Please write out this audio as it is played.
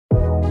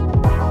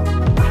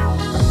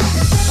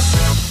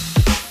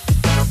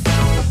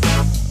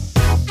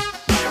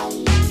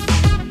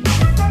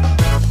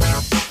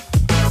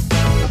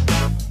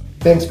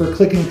Thanks for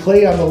clicking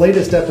play on the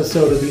latest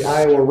episode of the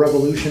Iowa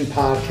Revolution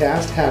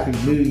podcast. Happy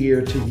New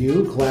Year to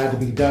you. Glad to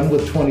be done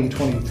with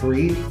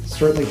 2023.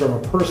 Certainly from a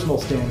personal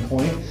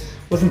standpoint,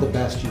 wasn't the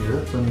best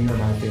year for me or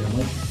my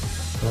family.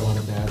 A lot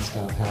of bad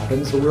stuff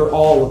happened. So we're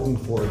all looking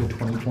forward to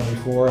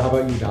 2024. How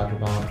about you, Dr.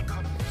 Bob?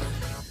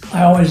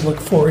 I always look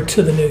forward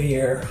to the new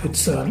year.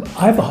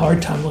 I have a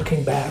hard time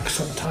looking back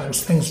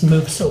sometimes. Things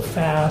move so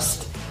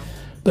fast.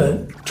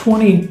 But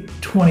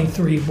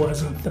 2023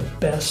 wasn't the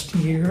best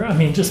year. I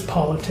mean, just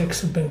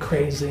politics have been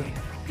crazy,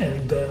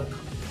 and the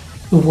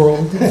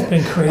world has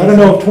been crazy. I don't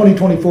know if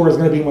 2024 is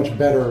going to be much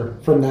better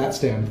from that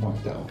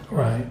standpoint, though.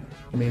 Right.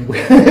 I mean,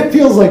 it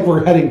feels like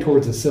we're heading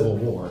towards a civil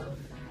war.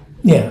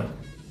 Yeah.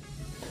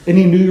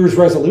 Any New Year's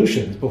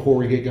resolutions before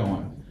we get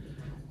going?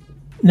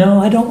 No,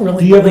 I don't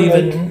really believe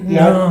in.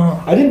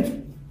 No. I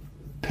didn't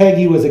peg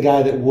you as a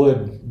guy that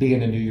would be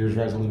into New Year's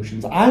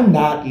resolutions. I'm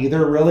not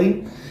either,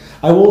 really.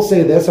 I will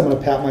say this, I'm going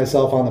to pat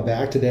myself on the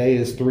back. Today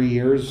is 3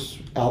 years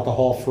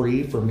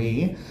alcohol-free for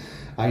me.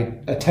 I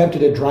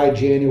attempted a dry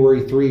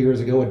January 3 years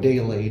ago, a day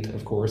late,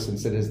 of course,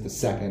 since it is the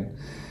 2nd,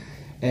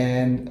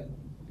 and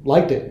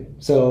liked it.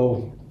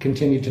 So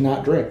continue to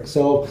not drink.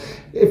 So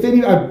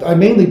I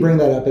mainly bring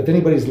that up. If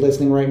anybody's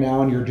listening right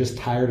now and you're just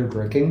tired of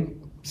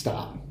drinking,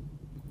 stop.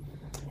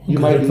 You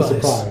might be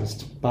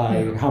surprised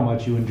by how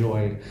much you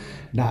enjoy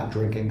not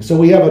drinking. So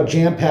we have a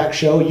jam-packed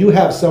show. You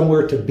have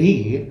somewhere to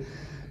be.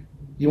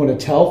 You want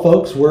to tell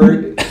folks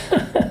where?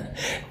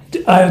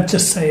 I would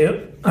just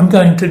say I'm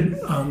going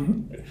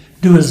to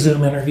do a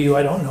Zoom interview.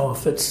 I don't know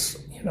if it's,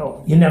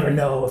 you never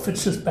know if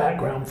it's just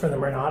background for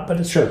them or not, but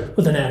it's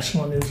with a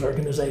national news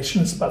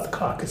organization. It's about the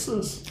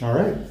caucuses. All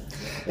right.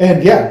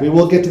 And we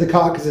will get to the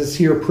caucuses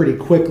here pretty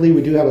quickly.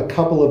 We do have a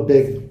couple of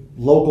big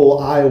local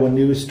Iowa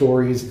news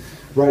stories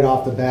right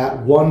off the bat.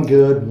 One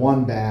good,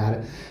 one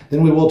bad.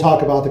 Then we will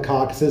talk about the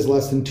caucuses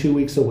less than 2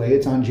 weeks away.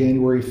 It's on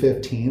January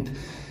 15th.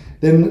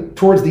 Then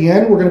towards the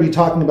end, we're going to be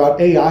talking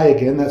about AI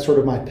again. That's sort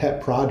of my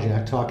pet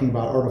project, talking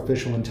about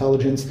artificial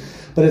intelligence.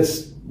 But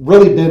it's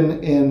really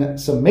been in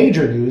some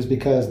major news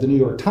because the New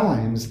York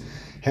Times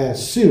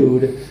has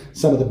sued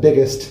some of the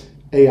biggest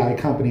AI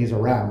companies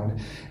around.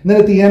 And then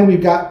at the end,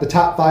 we've got the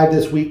top 5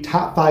 this week,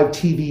 top 5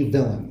 TV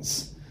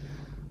villains.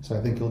 So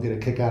I think you'll get a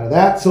kick out of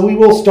that. So we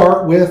will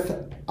start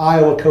with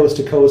Iowa Coast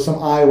to Coast,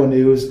 some Iowa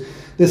news.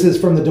 This is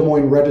from the Des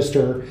Moines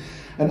Register.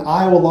 An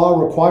Iowa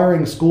law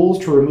requiring schools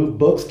to remove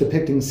books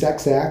depicting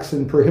sex acts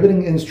and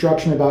prohibiting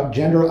instruction about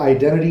gender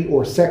identity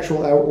or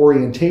sexual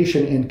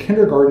orientation in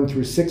kindergarten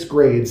through 6th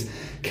grades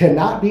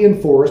cannot be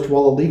enforced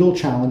while a legal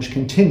challenge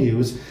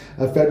continues,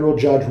 a federal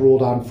judge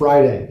ruled on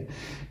Friday.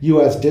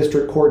 U.S.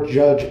 District Court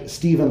Judge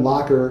Stephen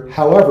Locker,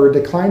 however,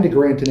 declined to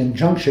grant an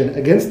injunction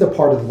against the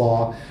part of the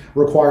law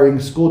requiring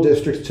school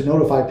districts to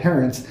notify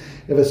parents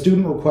if a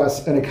student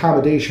requests an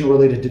accommodation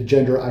related to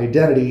gender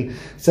identity,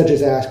 such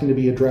as asking to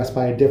be addressed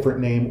by a different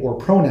name or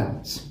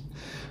pronouns.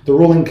 The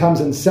ruling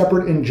comes in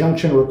separate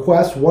injunction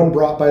requests, one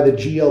brought by the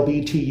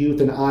GLBT Youth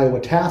and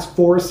Iowa Task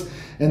Force,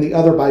 and the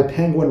other by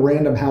Penguin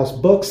Random House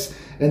Books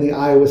and the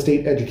Iowa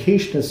State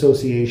Education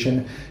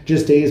Association,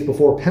 just days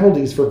before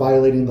penalties for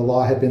violating the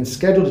law had been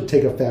scheduled to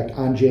take effect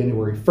on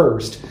January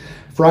 1st.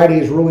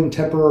 Friday's ruling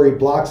temporarily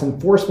blocks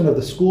enforcement of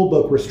the school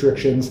book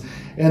restrictions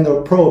and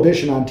the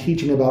prohibition on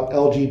teaching about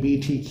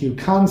LGBTQ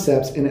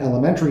concepts in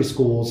elementary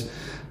schools,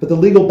 but the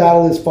legal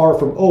battle is far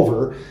from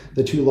over.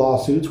 The 2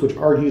 lawsuits, which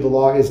argue the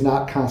law is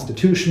not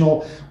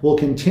constitutional, will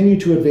continue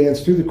to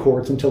advance through the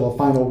courts until a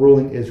final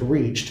ruling is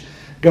reached.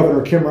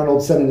 Governor Kim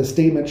Reynolds said in a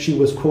statement she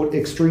was, quote,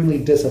 extremely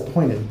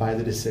disappointed by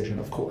the decision,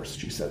 of course.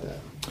 She said that.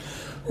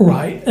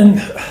 Right, and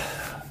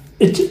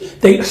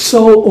they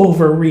so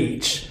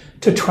overreach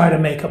to try to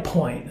make a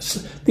point.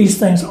 So these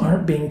things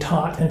aren't being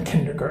taught in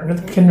kindergarten.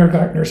 The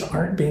kindergartners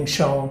aren't being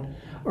shown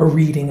or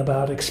reading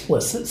about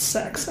explicit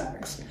sex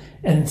acts.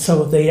 And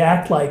so they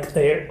act like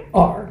they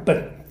are,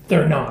 but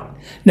they're not.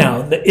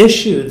 Now, the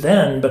issue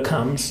then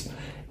becomes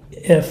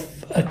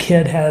if a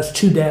kid has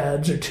 2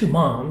 dads or 2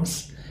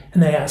 moms,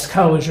 and they ask,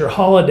 how was your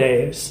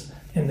holidays?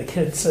 And the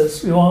kid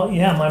says, well,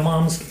 yeah, my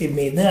mom's gave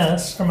me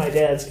this, or my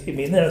dad's gave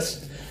me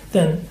this,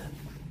 then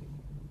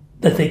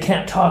that they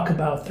can't talk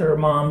about their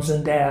moms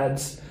and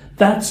dads,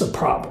 that's a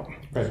problem.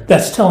 Right.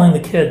 That's telling the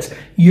kids,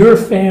 your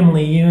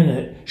family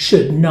unit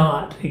should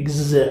not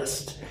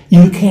exist.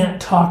 You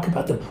can't talk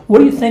about them. What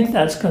do you think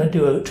that's going to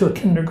do to a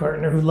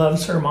kindergartner who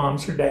loves her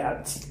moms or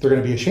dads? They're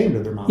going to be ashamed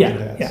of their moms and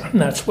dads. Yeah, and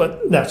that's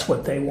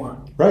what they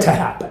want to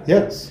happen.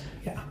 Yes.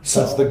 Yeah. So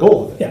that's the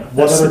goal of it. Yeah.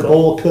 What other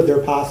goal could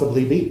there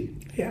possibly be?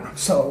 Yeah.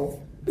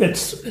 So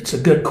it's a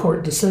good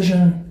court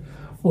decision.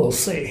 We'll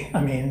see.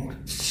 I mean,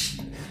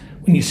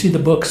 when you see the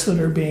books that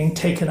are being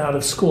taken out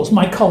of schools,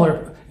 my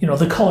color,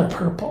 the color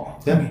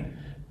purple. Yeah.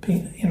 I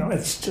mean,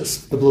 it's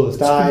just the bluest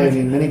dye. I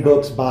mean, many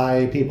books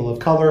by people of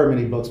color,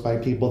 many books by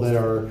people that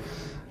are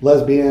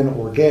lesbian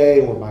or gay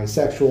or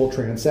bisexual,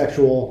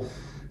 transsexual.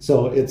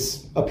 So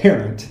it's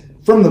apparent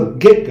from the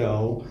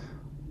get-go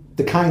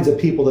the kinds of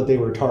people that they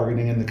were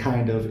targeting and the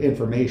kind of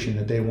information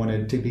that they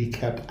wanted to be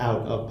kept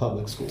out of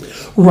public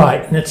schools.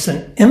 Right, and it's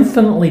an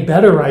infinitely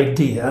better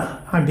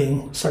idea. I'm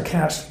being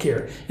sarcastic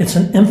here. It's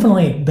an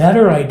infinitely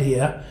better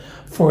idea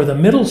for the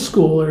middle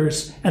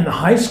schoolers and the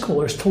high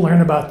schoolers to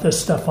learn about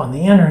this stuff on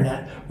the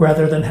internet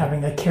rather than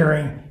having a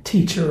caring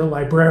teacher or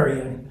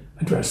librarian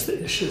address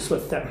the issues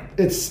with them.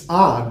 It's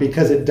odd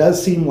because it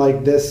does seem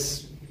like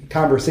this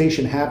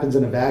conversation happens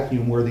in a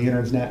vacuum where the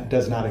internet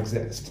does not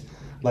exist.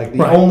 Like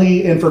the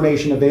only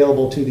information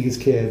available to these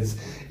kids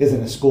is in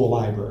a school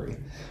library,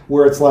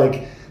 where it's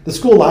like the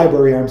school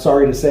library, I'm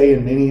sorry to say,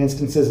 in many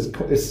instances,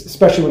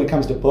 especially when it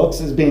comes to books,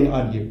 is being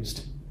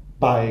unused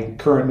by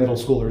current middle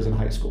schoolers and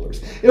high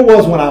schoolers. It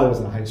was when I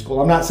was in high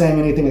school. I'm not saying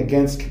anything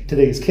against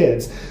today's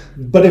kids,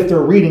 but if they're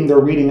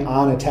reading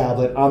on a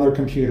tablet, on their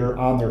computer,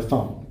 on their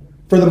phone,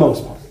 for the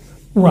most part.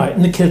 Right,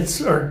 and the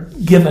kids are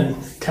given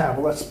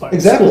tablets by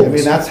Exactly. schools. I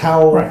mean, that's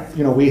how,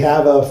 we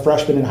have a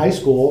freshman in high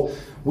school.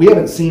 We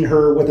haven't seen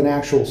her with an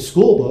actual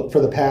school book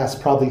for the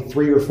past probably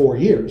 3 or 4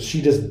 years.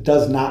 She just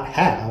does not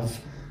have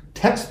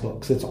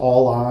textbooks. It's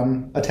all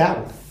on a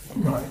tablet.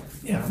 Right.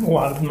 Yeah, a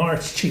lot of them are.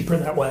 It's cheaper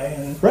that way.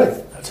 And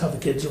that's how the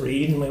kids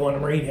read, and we want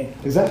them reading.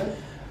 Exactly.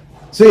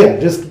 So yeah,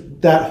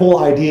 just that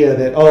whole idea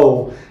that,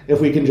 if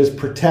we can just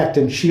protect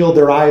and shield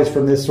their eyes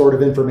from this sort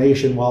of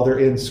information while they're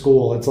in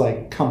school, it's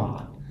like, come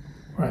on.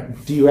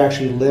 Right. Do you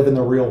actually live in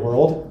the real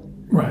world?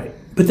 Right.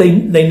 But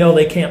they know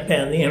they can't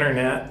ban the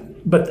internet.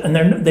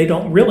 And they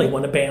don't really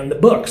want to ban the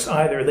books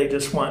either. They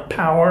just want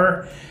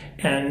power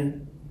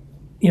and,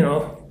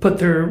 put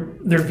their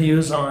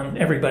views on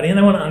everybody. And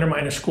they want to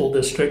undermine a school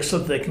district so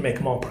that they can make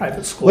them all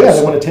private schools. Well, yeah,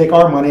 they want to take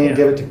our money and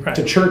give it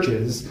to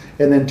churches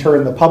and then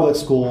turn the public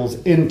schools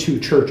into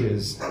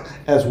churches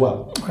as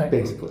well,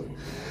 basically.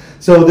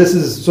 So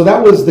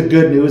that was the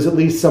good news. At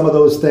least some of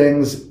those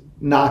things,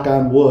 knock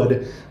on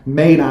wood,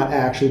 may not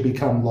actually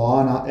become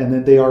law, and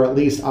that they are at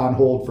least on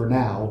hold for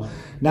now.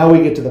 Now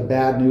we get to the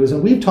bad news,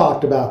 and we've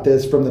talked about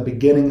this from the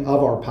beginning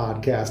of our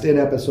podcast in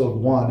episode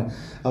 1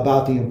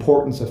 about the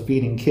importance of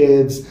feeding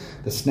kids,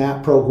 the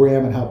SNAP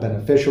program, and how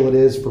beneficial it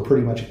is for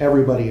pretty much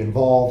everybody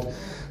involved.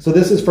 So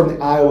this is from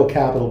the Iowa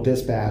Capitol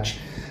Dispatch.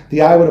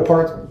 The Iowa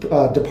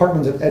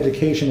Departments of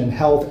Education and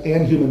Health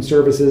and Human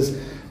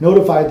Services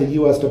notified the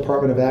U.S.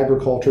 Department of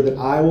Agriculture that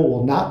Iowa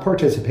will not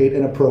participate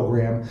in a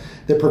program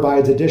that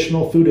provides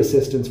additional food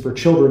assistance for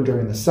children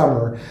during the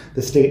summer,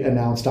 the state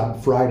announced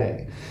on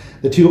Friday.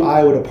 The two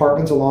Iowa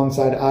departments,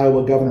 alongside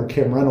Iowa Governor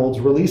Kim Reynolds,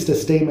 released a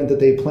statement that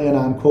they plan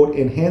on, quote,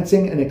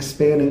 enhancing and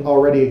expanding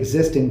already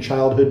existing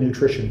childhood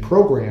nutrition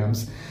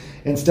programs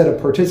instead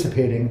of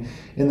participating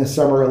in the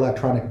Summer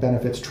Electronic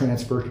Benefits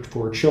Transfer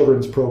for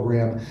Children's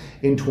program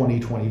in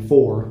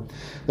 2024.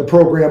 The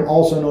program,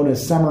 also known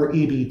as Summer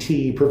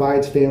EBT,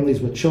 provides families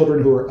with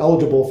children who are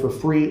eligible for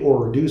free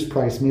or reduced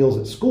price meals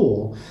at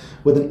school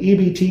with an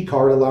EBT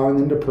card allowing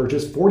them to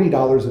purchase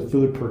 $40 of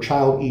food per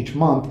child each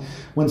month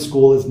when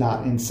school is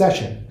not in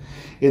session.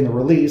 In the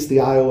release, the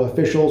Iowa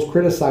officials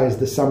criticized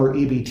the Summer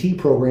EBT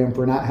program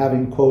for not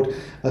having, quote,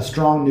 a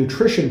strong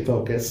nutrition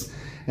focus,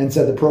 and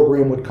said the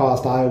program would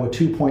cost Iowa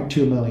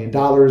 $2.2 million,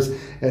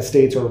 as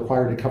states are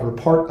required to cover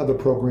part of the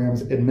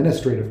program's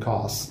administrative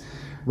costs.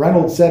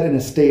 Reynolds said in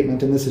a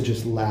statement, and this is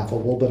just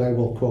laughable, but I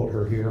will quote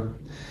her here,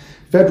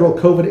 federal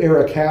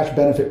COVID-era cash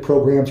benefit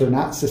programs are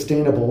not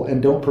sustainable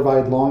and don't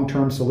provide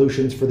long-term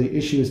solutions for the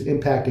issues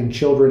impacting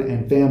children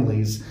and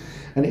families.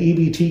 An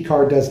EBT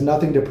card does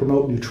nothing to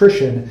promote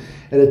nutrition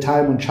at a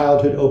time when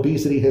childhood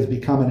obesity has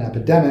become an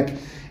epidemic.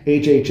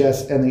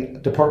 HHS and the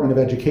Department of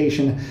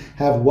Education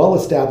have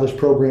well-established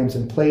programs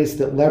in place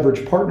that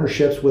leverage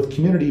partnerships with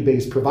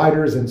community-based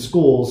providers and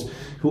schools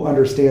who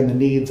understand the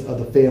needs of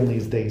the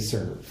families they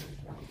serve.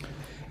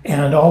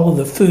 And all of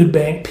the food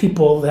bank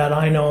people that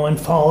I know and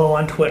follow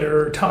on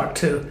Twitter or talk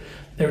to,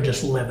 they're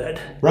just livid.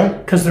 Right.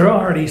 Because they're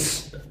already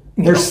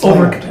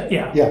slammed.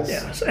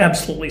 Yes,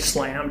 absolutely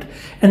slammed.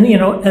 And,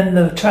 and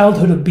the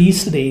childhood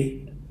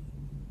obesity,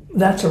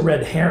 that's a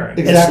red herring.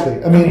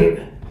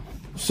 Exactly.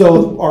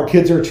 So our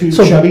kids are too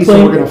chubby,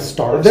 so we're going to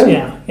starve them?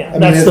 Yeah.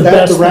 Is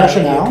that the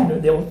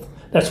rationale?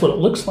 That's what it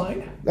looks like.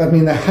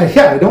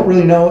 I don't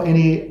really know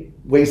any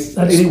way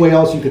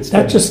else you could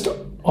spend that. Just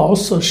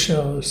also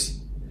shows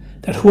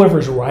that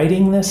whoever's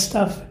writing this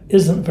stuff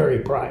isn't very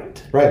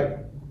bright. Right.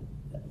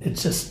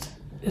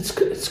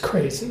 It's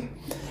crazy.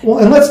 Well,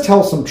 and let's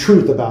tell some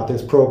truth about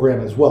this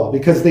program as well,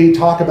 because they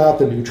talk about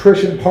the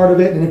nutrition part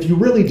of it, and if you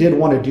really did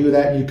want to do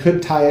that, you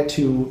could tie it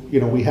to,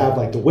 we have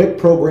like the WIC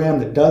program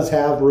that does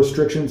have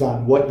restrictions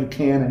on what you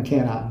can and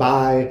cannot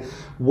buy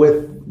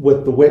with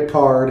the WIC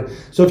card.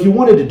 So if you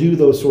wanted to do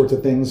those sorts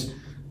of things,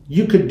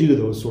 you could do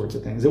those sorts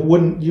of things.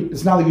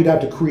 It's not like you'd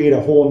have to create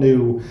a whole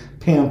new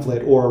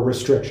pamphlet or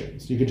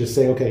restrictions. You could just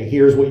say, okay,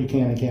 here's what you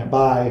can and can't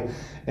buy,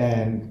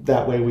 and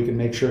that way we can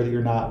make sure that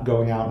you're not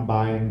going out and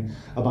buying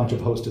a bunch of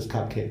Hostess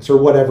cupcakes or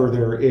whatever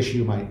their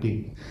issue might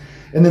be.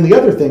 And then the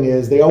other thing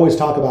is they always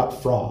talk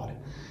about fraud.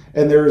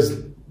 And there's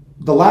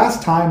the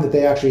last time that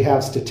they actually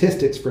have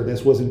statistics for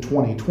this was in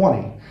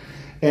 2020.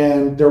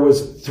 And there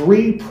was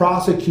 3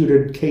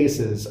 prosecuted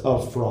cases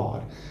of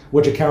fraud,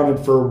 which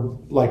accounted for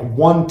like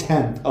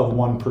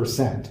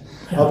 0.1%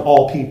 of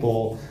all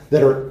people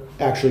that are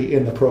actually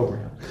in the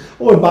program.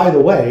 Oh, and by the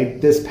way,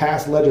 this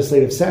past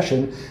legislative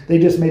session, they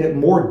just made it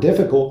more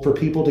difficult for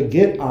people to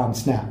get on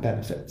SNAP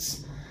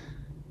benefits.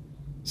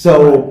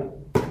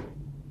 So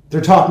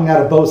they're talking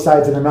out of both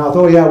sides of their mouth.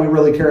 Oh, yeah, we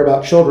really care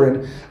about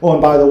children. Oh,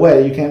 and by the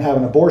way, you can't have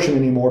an abortion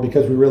anymore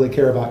because we really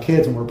care about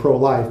kids and we're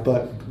pro-life,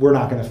 but we're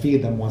not going to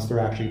feed them once they're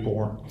actually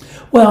born.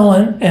 Well,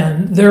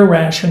 and their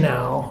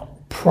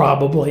rationale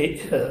probably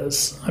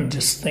is, I'm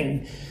just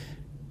thinking,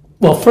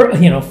 well,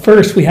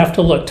 first we have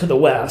to look to the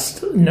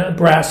West.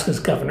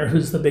 Nebraska's governor,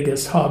 who's the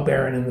biggest hog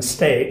baron in the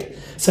state,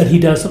 said he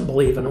doesn't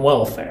believe in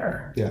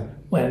welfare. Yeah.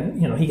 When,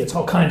 he gets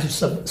all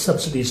kinds of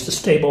subsidies to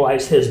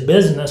stabilize his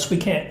business, we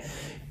can't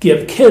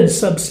give kids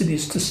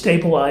subsidies to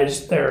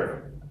stabilize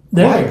their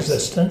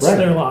existence,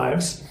 their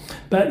lives.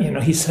 But,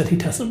 he said he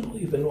doesn't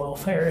believe in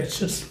welfare. It's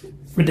just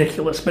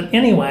ridiculous. But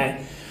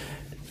anyway,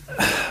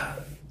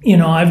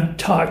 I've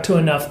talked to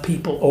enough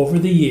people over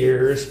the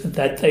years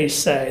that they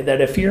say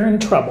that if you're in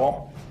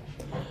trouble,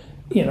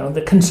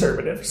 the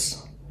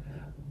conservatives,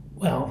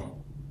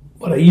 well,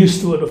 what I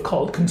used to would have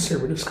called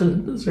conservatives,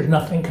 because there's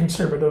nothing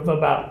conservative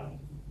about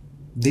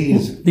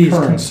these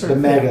current, the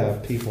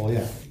MAGA people,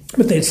 yeah.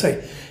 But they'd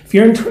say, if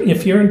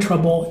you're in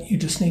trouble, you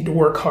just need to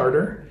work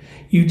harder.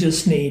 You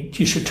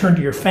should turn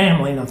to your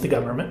family, not the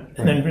government,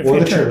 and then or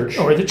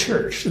the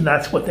church, and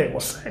that's what they will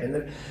say. And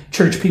the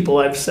church people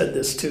I've said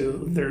this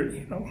to, they're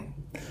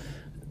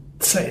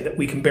say that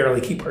we can barely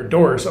keep our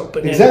doors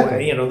open.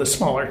 Exactly. Anyway, the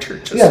smaller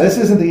churches. Yeah, this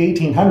isn't the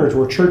 1800s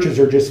where churches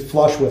are just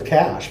flush with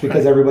cash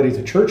because everybody's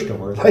a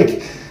churchgoer.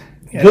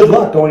 Good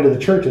luck going to the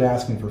church and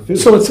asking for food.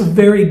 So it's a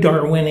very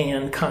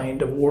Darwinian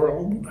kind of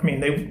world. I mean,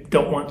 they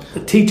don't want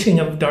the teaching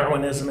of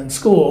Darwinism in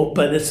school,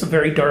 but it's a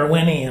very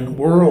Darwinian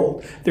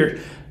world. They're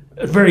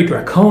a very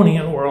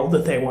draconian world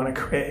that they want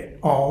to create,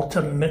 all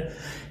to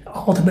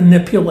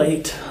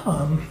manipulate.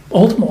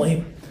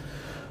 Ultimately,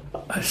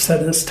 I've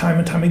said this time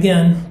and time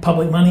again,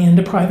 public money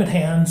into private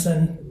hands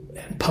and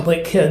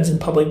public kids and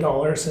public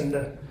dollars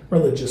into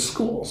religious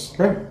schools.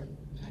 Right.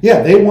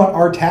 Yeah, they want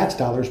our tax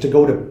dollars to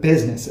go to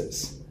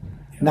businesses,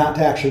 not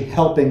to actually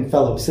helping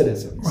fellow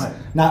citizens, right?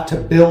 Not to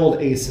build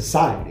a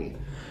society.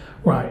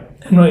 Right.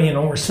 And,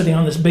 we're sitting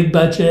on this big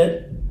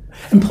budget.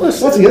 And plus,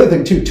 that's the other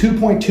thing too.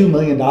 $2.2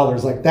 million,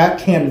 that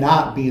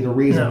cannot be the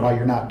reason why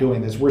you're not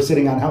doing this. We're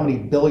sitting on how many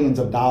billions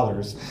of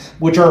dollars,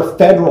 which are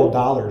federal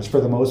dollars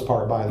for the most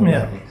part, by the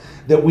way,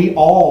 that we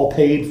all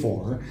paid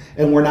for,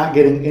 and we're not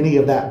getting any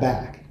of that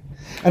back.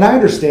 And I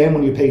understand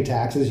when you pay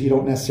taxes, you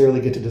don't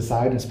necessarily get to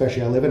decide. And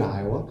especially, I live in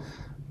Iowa.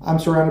 I'm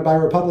surrounded by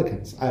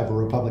Republicans. I have a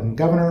Republican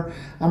governor.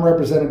 I'm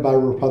represented by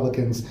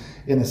Republicans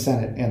in the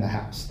Senate and the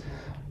House.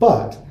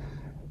 But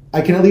I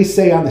can at least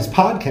say on this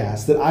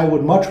podcast that I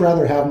would much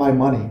rather have my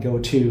money go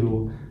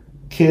to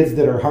kids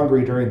that are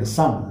hungry during the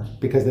summer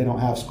because they don't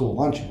have school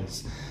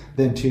lunches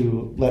than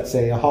to, let's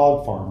say, a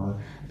hog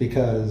farmer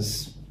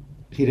because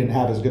he didn't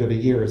have as good of a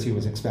year as he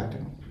was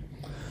expecting.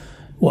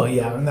 Well,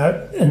 yeah,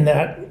 and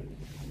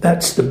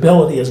that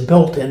stability is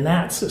built in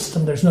that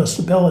system. There's no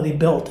stability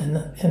built in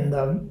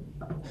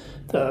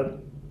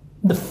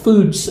the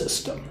food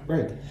system.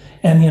 Right.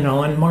 And,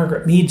 and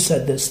Margaret Mead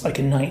said this like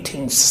in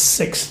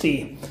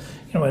 1960,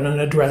 in an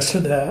address to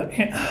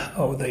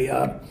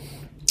the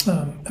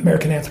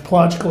American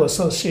Anthropological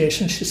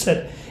Association. She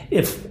said,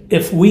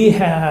 if we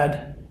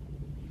had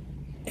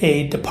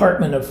a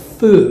Department of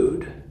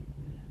Food,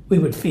 we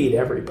would feed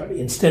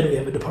everybody. Instead, we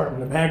have a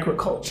Department of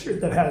Agriculture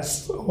that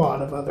has a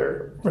lot of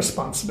other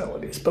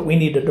responsibilities, but we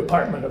need a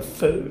Department of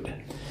Food.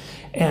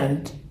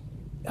 And,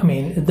 I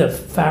mean, the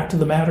fact of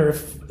the matter,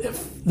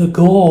 if the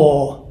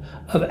goal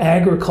of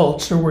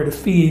agriculture were to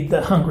feed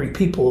the hungry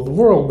people of the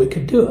world, we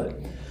could do it.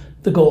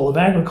 The goal of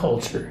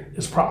agriculture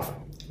is profit.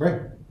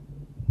 Right.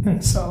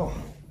 And so...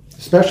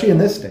 especially in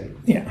this state.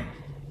 Yeah.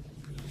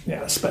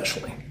 Yeah,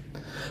 especially.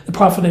 The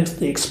profit is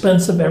the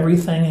expense of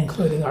everything,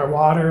 including our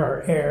water,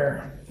 our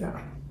air.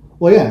 Yeah.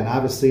 Well, yeah, and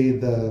obviously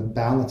the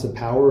balance of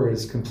power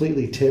is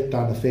completely tipped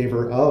on the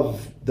favor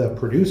of the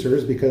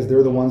producers because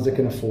they're the ones that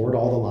can afford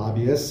all the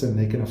lobbyists and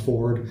they can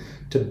afford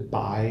to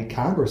buy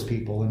Congress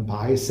people and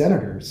buy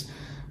senators,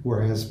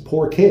 whereas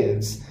poor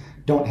kids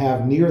don't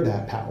have near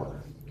that power.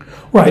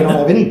 Right. They don't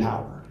have any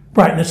power.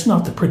 Right, and it's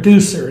not the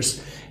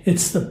producers,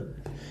 it's the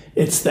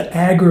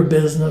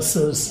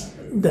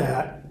agribusinesses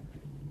that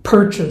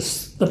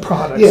purchase the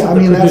products. Yeah, I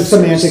mean, that's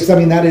semantics. I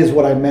mean, that is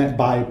what I meant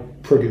by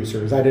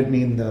producers. I didn't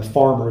mean the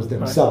farmers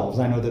themselves.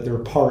 Right. I know that they're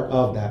part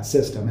of that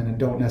system and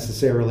don't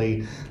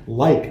necessarily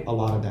like a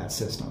lot of that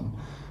system.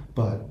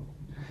 But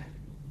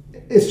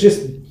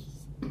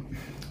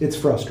it's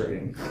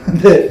frustrating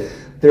that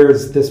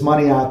there's this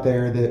money out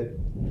there that,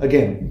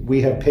 again,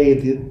 we have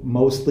paid the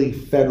mostly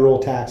federal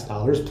tax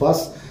dollars.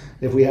 Plus,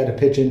 if we had to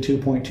pitch in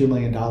 $2.2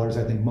 million,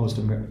 I think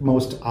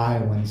most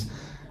Iowans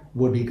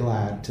would be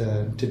glad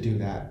to do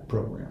that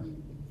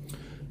program.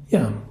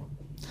 Yeah.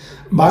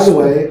 By the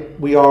way,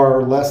 we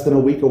are less than a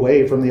week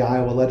away from the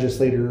Iowa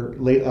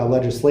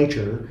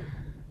legislature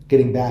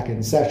getting back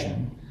in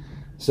session.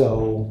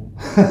 So,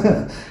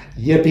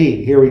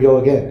 yippee, here we go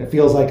again. It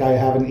feels like I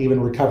haven't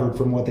even recovered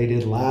from what they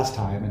did last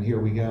time, and here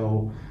we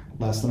go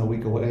less than a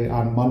week away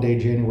on Monday,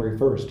 January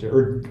 1st,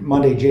 or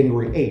Monday,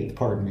 January 8th,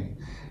 pardon me,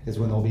 is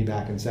when they'll be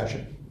back in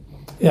session.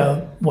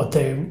 Yeah,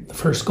 the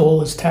first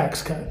goal is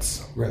tax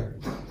cuts. Right.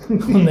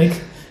 When they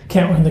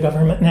can't run the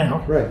government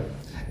now. Right.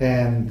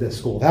 And the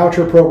school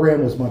voucher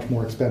program was much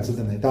more expensive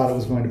than they thought it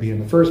was going to be in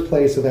the first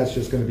place, so that's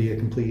just going to be a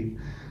complete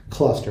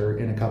cluster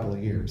in a couple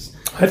of years.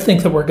 I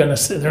think that we're going to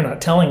see, they're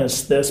not telling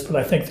us this, but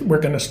I think that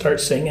we're going to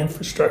start seeing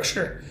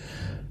infrastructure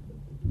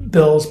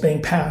bills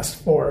being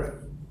passed for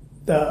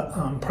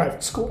the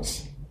private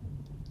schools.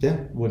 Yeah,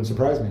 wouldn't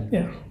surprise me.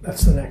 Yeah,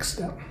 that's the next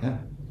step. Yeah.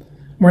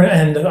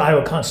 And the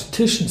Iowa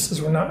Constitution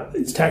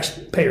says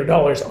taxpayer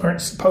dollars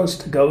aren't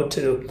supposed to go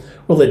to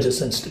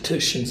religious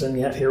institutions, and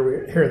yet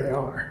here they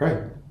are.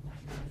 Right.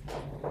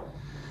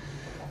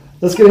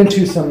 Let's get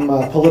into some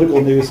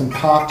political news, some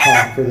talk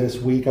for this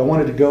week. I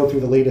wanted to go through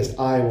the latest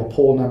Iowa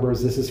poll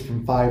numbers. This is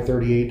from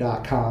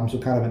 538.com, so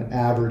kind of an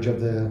average of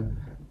the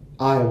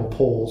Iowa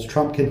polls.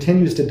 Trump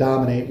continues to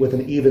dominate with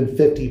an even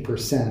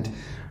 50%.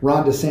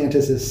 Ron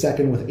DeSantis is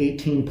second with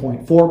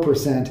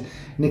 18.4%.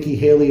 Nikki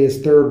Haley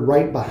is third,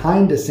 right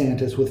behind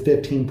DeSantis with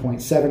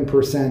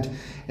 15.7%.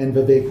 And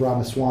Vivek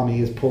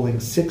Ramaswamy is pulling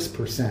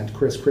 6%.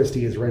 Chris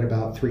Christie is right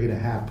about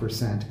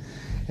 3.5%.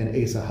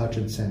 And Asa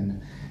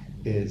Hutchinson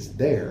is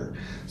there.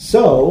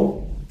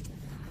 So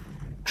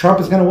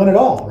Trump is going to win it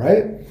all,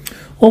 right?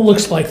 Well, it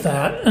looks like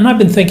that. And I've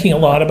been thinking a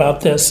lot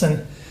about this.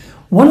 And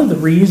one of the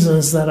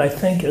reasons that I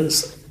think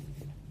is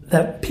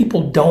that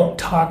people don't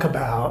talk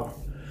about,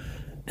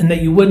 and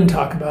that you wouldn't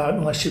talk about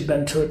unless you've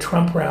been to a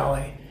Trump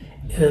rally,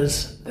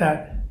 is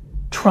that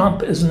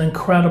Trump is an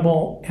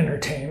incredible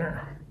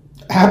entertainer.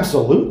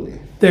 Absolutely.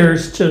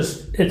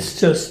 It's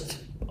just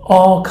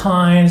all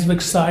kinds of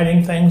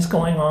exciting things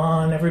going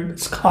on.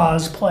 It's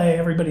cosplay.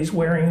 Everybody's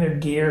wearing their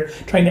gear,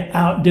 trying to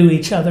outdo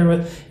each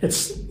other.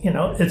 It's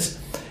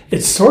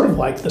sort of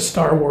like the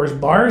Star Wars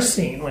bar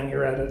scene when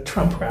you're at a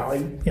Trump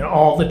rally.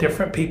 All the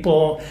different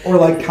people. Or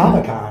like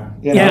Comic-Con,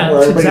 where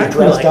everybody's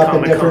exactly dressed like up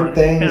Comic-Con. in different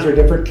things or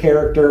different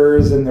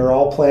characters, and they're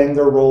all playing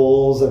their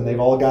roles, and they've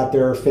all got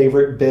their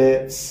favorite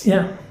bits.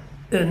 Yeah,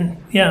 and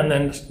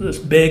then this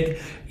big,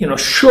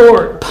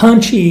 short,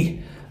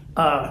 punchy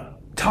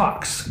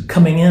talks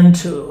coming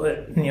into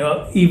it,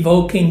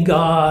 evoking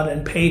God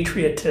and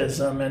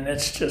patriotism, and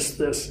it's just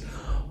this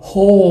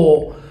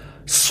whole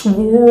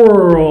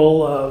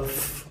swirl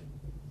of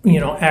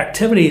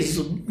activities,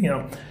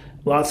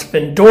 lots of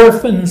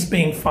endorphins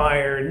being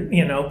fired,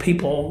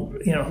 people,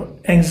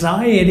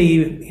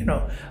 anxiety,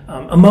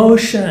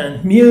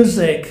 emotion,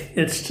 music.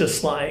 It's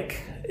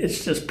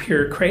just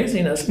pure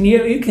craziness. And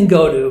you can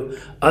go to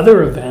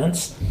other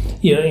events.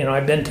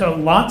 I've been to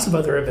lots of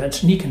other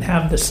events, and you can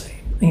have the same,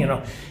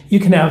 you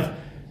can have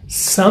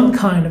some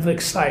kind of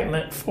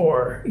excitement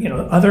for,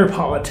 other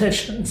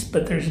politicians,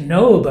 but there's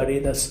nobody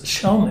that's the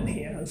showman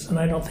he is. And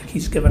I don't think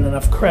he's given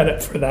enough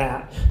credit for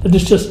that. That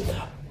it's just,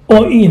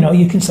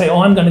 you can say,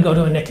 I'm going to go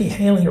to a Nikki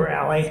Haley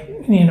rally,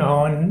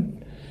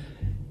 and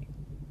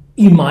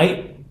you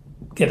might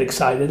get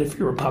excited if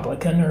you're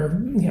Republican or,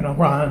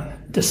 Ron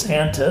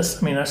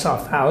DeSantis. I mean, I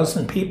saw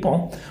 1,000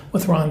 people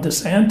with Ron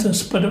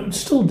DeSantis, but it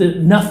still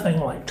did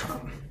nothing like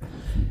Trump.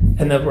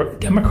 And the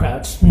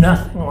Democrats,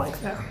 nothing like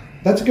that.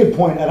 That's a good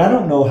point, and I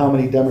don't know how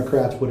many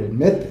Democrats would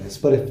admit this,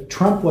 but if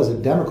Trump was a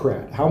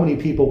Democrat, how many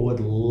people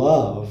would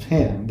love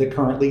him that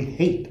currently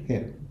hate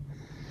him?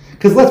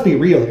 Because let's be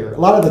real here, a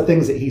lot of the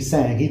things that he's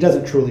saying, he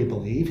doesn't truly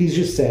believe. He's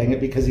just saying it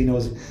because he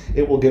knows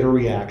it will get a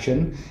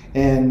reaction,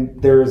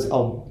 and there's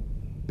a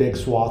big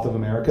swath of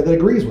America that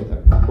agrees with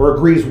him, or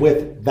agrees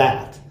with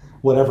that,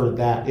 whatever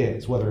that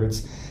is, whether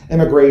it's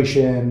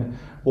immigration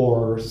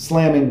or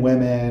slamming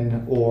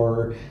women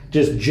or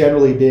just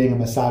generally being a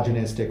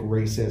misogynistic,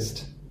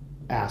 racist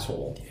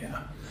asshole.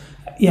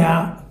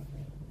 Yeah.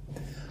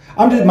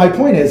 My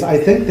point is, I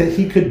think that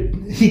he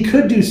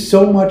could do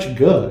so much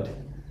good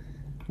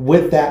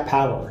with that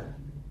power,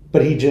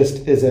 but he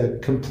just is a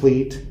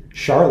complete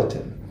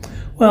charlatan.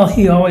 Well,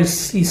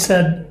 he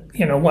said,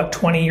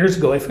 20 years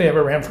ago, if he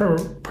ever ran for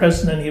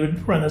president, he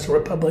would run as a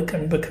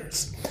Republican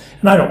because,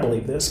 and I don't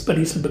believe this, but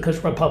he said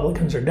because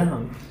Republicans are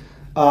dumb.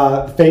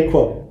 Fake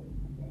quote.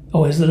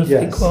 Oh, is it a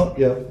fake quote?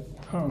 Yep.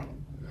 Oh.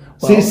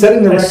 See,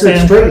 setting the record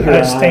straight here.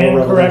 I stand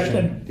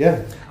corrected.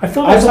 Yeah. I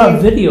thought I saw a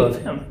video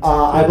of him.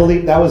 I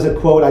believe that was a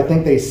quote. I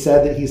think they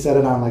said that he said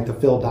it on like the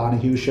Phil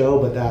Donahue show,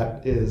 but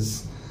that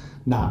is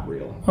not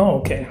real. Oh,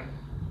 okay.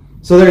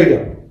 So there you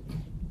go.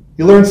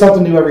 You learn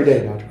something new every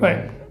day, Dr.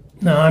 Right.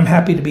 No, I'm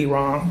happy to be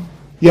wrong.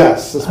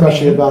 Yes,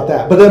 especially about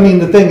that. But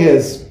the thing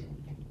is,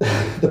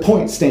 the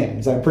point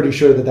stands. I'm pretty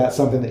sure that that's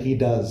something that he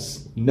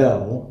does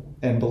know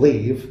and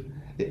believe.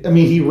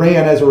 He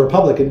ran as a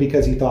Republican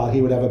because he thought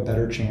he would have a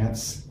better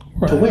chance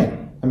to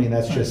win.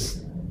 That's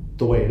just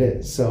the way it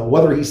is. So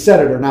whether he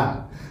said it or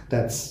not,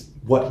 that's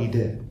what he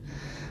did.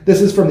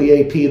 This is from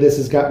the AP. This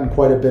has gotten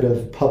quite a bit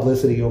of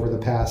publicity over the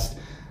past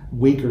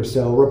week or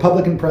so.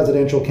 Republican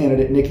presidential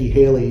candidate Nikki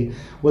Haley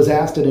was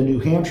asked at a New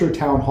Hampshire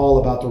town hall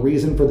about the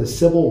reason for the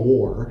Civil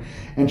War,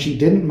 and she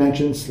didn't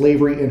mention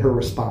slavery in her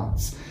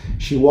response.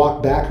 She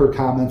walked back her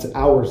comments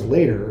hours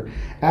later,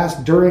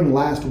 asked during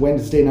last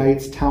Wednesday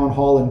night's town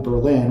hall in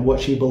Berlin what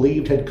she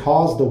believed had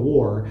caused the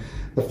war,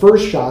 the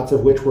first shots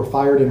of which were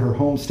fired in her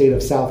home state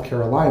of South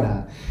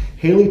Carolina.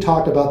 Haley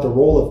talked about the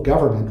role of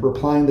government,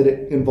 replying that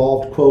it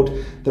involved, quote,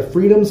 the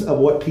freedoms of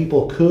what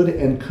people could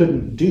and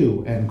couldn't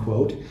do, end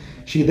quote.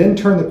 She then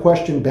turned the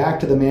question back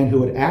to the man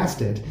who had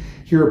asked it.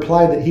 He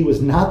replied that he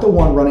was not the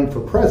one running for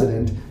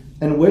president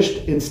and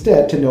wished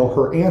instead to know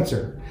her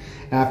answer.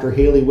 After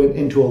Haley went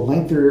into a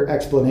lengthier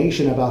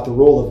explanation about the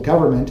role of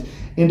government,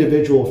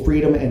 individual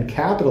freedom, and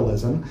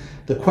capitalism,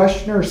 the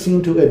questioner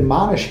seemed to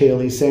admonish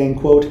Haley, saying,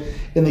 quote,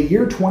 in the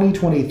year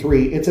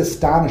 2023, it's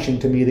astonishing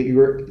to me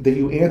that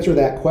you answer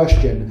that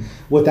question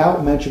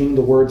without mentioning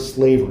the word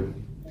slavery.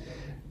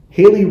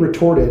 Haley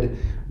retorted,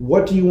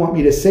 what do you want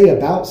me to say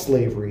about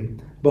slavery?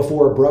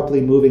 Before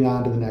abruptly moving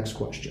on to the next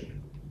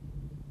question.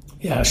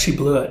 Yeah, she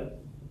blew it.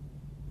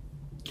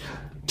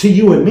 To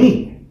you and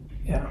me.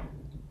 Yeah.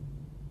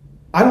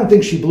 I don't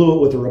think she blew it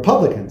with the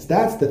Republicans.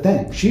 That's the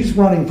thing. She's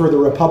running for the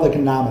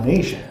Republican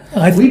nomination.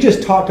 We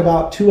just talked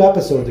about 2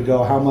 episodes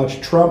ago how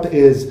much Trump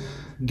is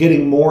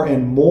getting more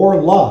and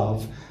more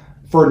love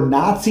for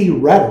Nazi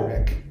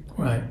rhetoric.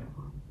 Right.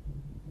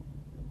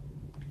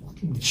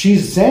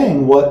 She's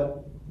saying what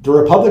the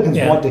Republicans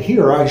want to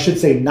hear. I should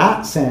say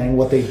not saying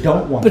what they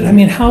don't want to hear. I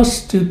mean, how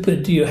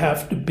stupid do you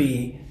have to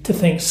be to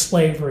think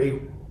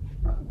slavery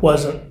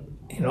wasn't,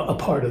 a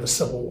part of the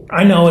Civil War?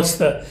 I know it's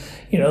the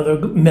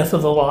myth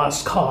of the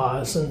lost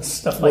cause and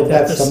stuff like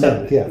that. That's the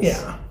myth, yes.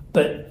 Yeah,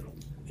 but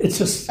it's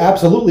just...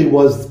 Absolutely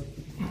was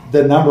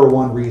the number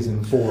one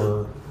reason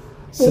for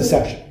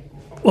secession.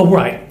 Well,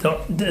 right.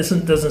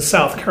 Doesn't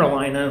South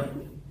Carolina,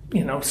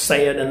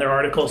 say it in their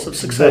articles of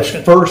succession?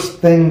 The first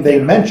thing they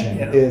mention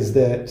is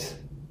that,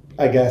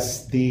 I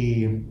guess,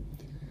 the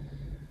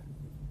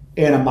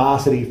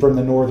animosity from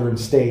the northern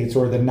states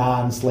or the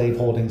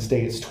non-slaveholding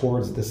states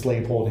towards the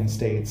slaveholding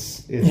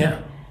states is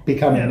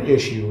becoming an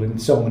issue in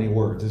so many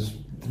words. Is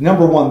the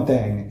number one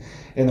thing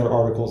in their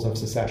articles of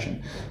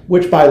secession,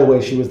 which, by the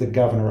way, she was the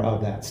governor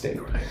of that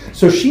state. Right.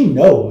 So she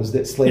knows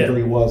that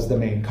slavery was the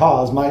main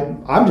cause.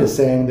 I'm just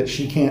saying that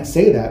she can't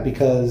say that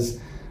because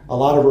a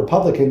lot of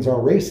Republicans are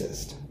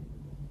racist.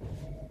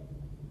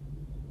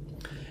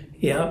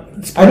 Yeah.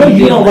 I know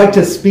you don't like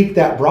to speak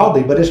that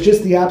broadly, but it's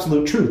just the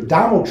absolute truth.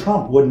 Donald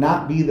Trump would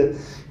not be the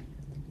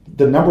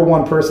number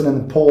one person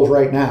in the polls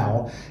right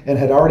now and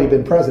had already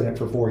been president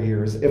for 4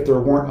 years if there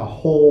weren't a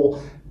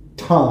whole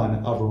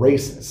ton of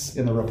racists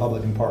in the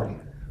Republican Party.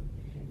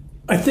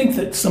 I think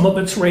that some of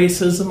it's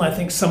racism. I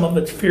think some of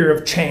it's fear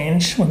of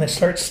change when they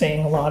start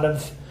seeing a lot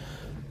of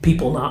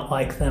people not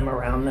like them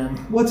around them.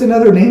 What's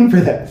another name for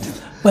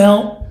that?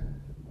 Well...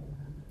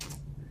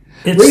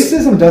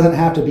 racism doesn't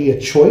have to be a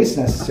choice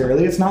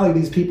necessarily. It's not like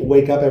these people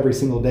wake up every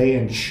single day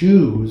and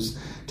choose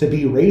to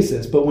be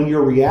racist. But when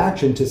your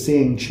reaction to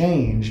seeing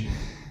change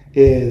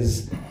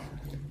is,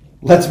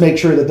 let's make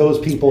sure that those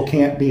people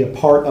can't be a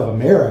part of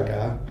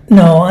America.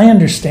 No, I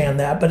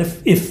understand that. But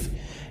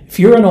if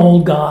you're an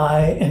old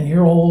guy and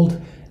you're old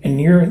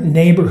and your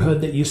neighborhood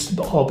that used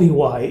to all be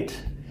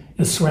white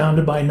is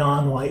surrounded by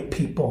non-white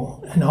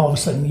people, and all of a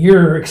sudden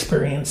you're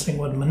experiencing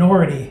what a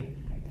minority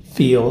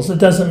feels, it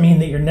doesn't mean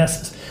that you're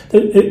necessary.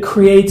 It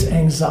creates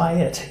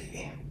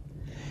anxiety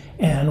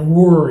and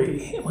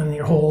worry when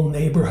your whole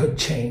neighborhood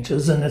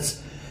changes, and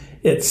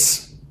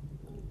it's.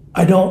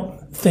 I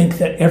don't think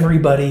that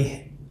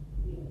everybody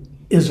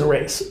is a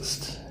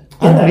racist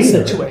in that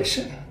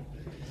situation.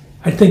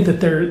 I think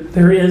that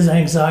there is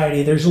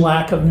anxiety. There's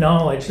lack of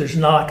knowledge. There's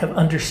lack of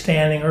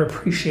understanding or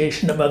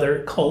appreciation of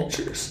other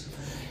cultures.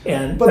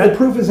 But the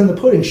proof is in the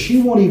pudding.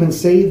 She won't even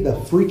say the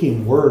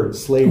freaking word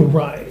slavery.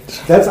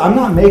 Right. I'm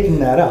not making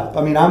that up.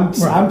 I mean, I'm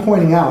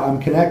pointing out, I'm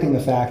connecting the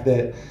fact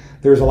that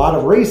there's a lot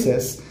of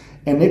racists,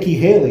 and Nikki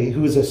Haley,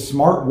 who is a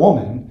smart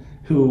woman,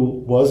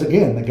 who was,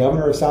 again, the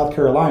governor of South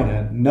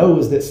Carolina,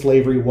 knows that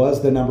slavery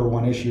was the number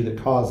one issue that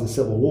caused the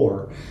Civil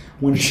War.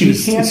 When she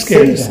can't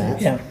say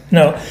that,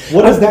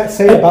 what does that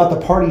say about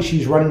the party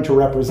she's running to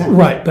represent?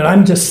 Right, but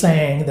I'm just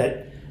saying that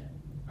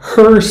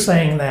her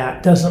saying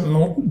that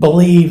doesn't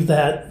believe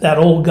that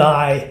old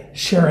guy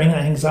sharing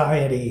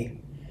anxiety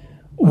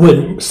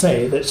wouldn't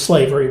say that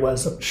slavery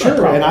was a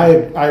problem.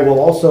 And I will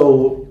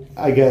also,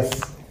 I guess,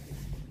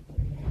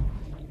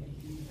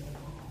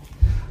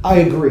 I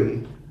agree.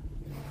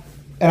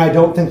 And I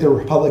don't think the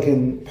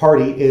Republican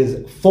Party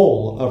is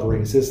full of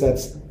racists.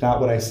 That's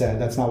not what I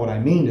said. That's not what I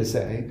mean to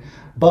say.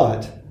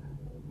 But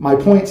my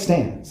point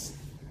stands.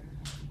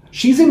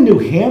 She's in New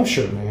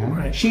Hampshire, man.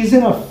 Right. She's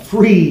in a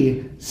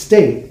free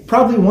state.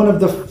 Probably one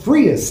of the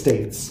freest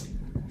states.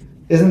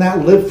 Isn't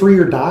that live free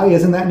or die?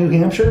 Isn't that New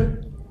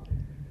Hampshire?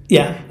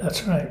 Yeah,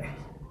 that's right.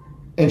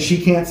 And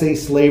she can't say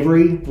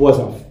slavery was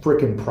a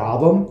freaking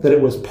problem, that it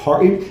was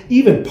part.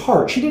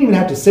 She didn't even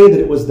have to say that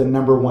it was the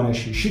number one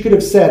issue. She could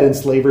have said, and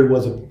slavery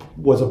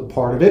was a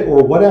part of it,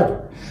 or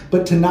whatever.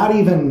 But to not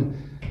even,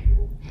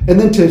 and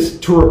then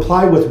to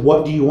reply with,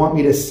 what do you want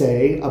me to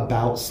say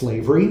about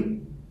slavery?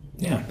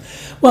 Yeah.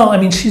 Well, I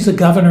mean, she's a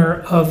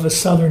governor of a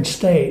southern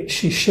state.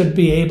 She should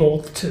be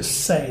able to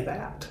say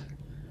that.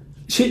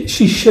 She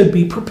should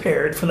be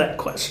prepared for that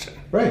question.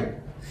 Right.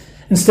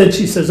 Instead,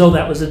 she says, "Oh,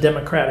 that was a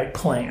Democratic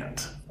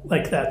plant."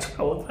 Like that's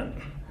relevant.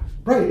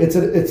 Right. It's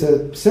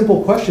a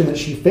simple question that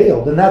she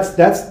failed, and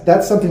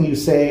that's something you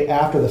say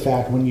after the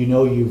fact when you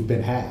know you've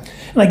been hacked.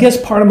 And I guess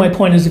part of my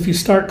point is if you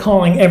start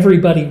calling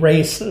everybody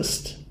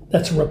racist,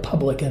 that's a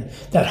Republican.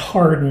 That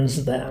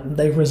hardens them.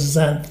 They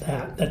resent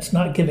that. That's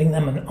not giving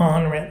them an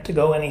on-ramp to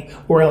go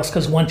anywhere else,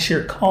 because once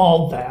you're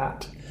called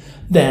that,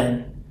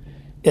 then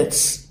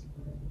there's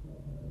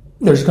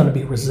going to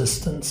be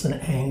resistance and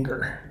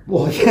anger.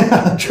 Well,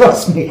 yeah,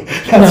 trust me.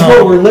 That's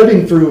what we're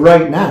living through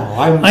right now.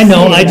 I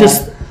know.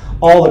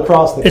 All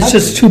across the country. It's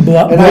just too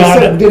broad. And I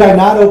said, did I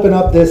not open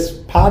up this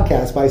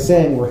podcast by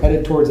saying we're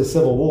headed towards a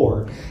civil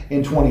war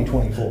in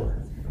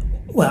 2024?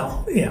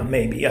 Well, yeah,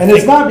 maybe. And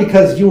it's not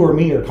because you or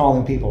me are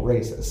calling people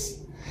racist.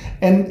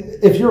 And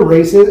if you're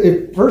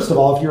racist, first of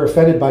all, if you're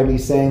offended by me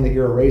saying that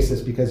you're a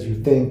racist because you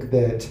think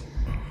that,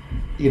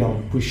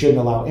 we shouldn't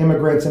allow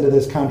immigrants into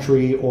this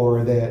country,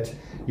 or that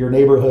your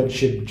neighborhood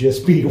should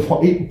just be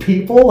white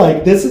people,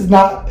 like this is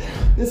not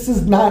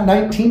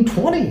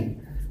 1920.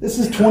 This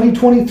is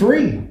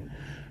 2023.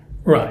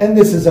 Right. And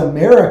this is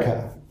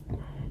America.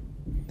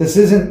 This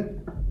isn't.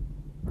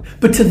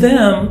 But to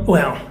them,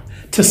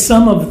 to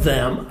some of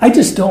them, I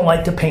just don't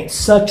like to paint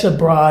such a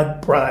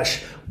broad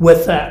brush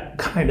with that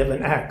kind of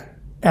an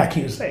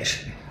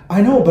accusation.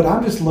 I know, but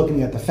I'm just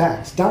looking at the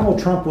facts. Donald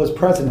Trump was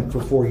president for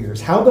 4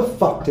 years. How the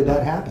fuck did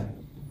that happen?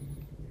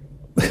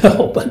 A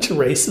whole bunch of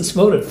racists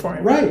voted for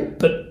him. Right.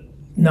 But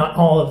not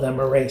all of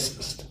them are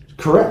racist.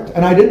 Correct.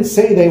 And I didn't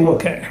say they were.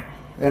 Okay.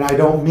 And I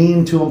don't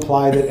mean to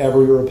imply that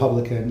every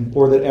Republican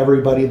or that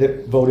everybody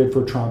that voted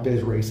for Trump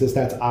is racist.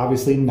 That's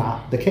obviously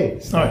not the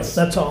case. All right,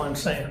 that's all I'm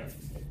saying.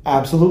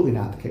 Absolutely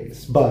not the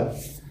case. But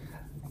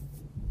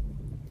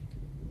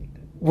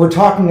we're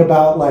talking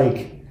about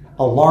like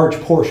a large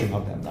portion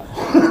of them, though.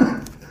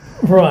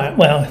 Right,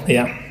 well,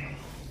 yeah.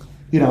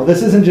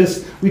 This isn't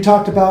just, we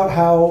talked about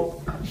how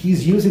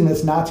he's using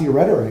this Nazi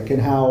rhetoric, and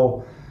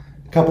how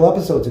a couple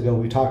episodes ago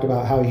we talked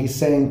about how he's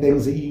saying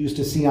things that you used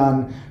to see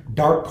on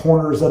dark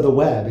corners of the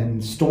web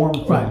and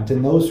Stormfront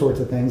and those sorts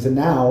of things, and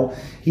now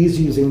he's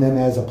using them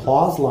as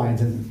applause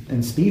lines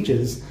and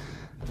speeches.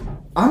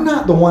 I'm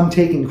not the one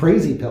taking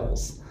crazy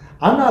pills.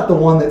 I'm not the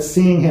one that's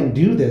seeing him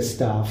do this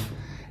stuff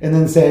and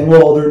then saying,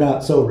 well, they're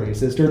not so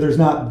racist, or there's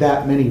not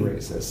that many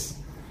racists.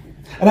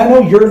 And I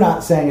know you're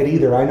not saying it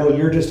either. I know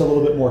you're just a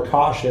little bit more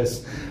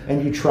cautious,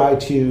 and you try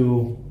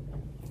to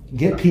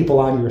get people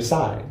on your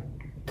side.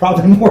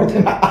 Probably more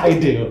than I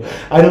do.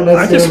 I don't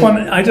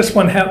necessarily. I just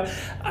want to have.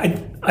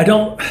 I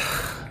don't.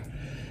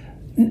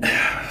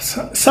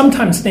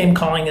 Sometimes name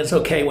calling is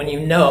okay when you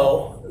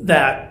know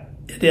that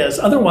it is.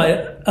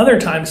 Otherwise, other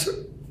times,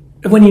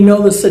 when you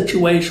know the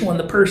situation, when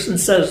the person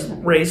says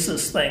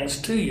racist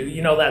things to you,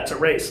 you know that's a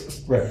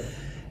racist. Right.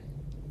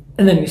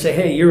 And then you say,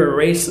 "Hey, you're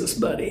a racist,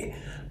 buddy."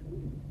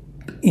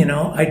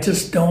 I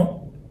just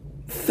don't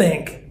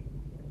think.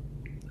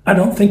 I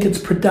don't think it's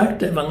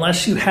productive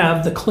unless you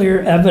have the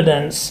clear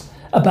evidence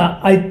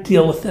about, I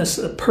deal with this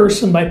a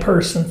person by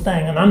person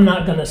thing, and I'm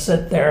not going to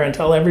sit there and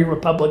tell every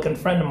Republican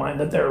friend of mine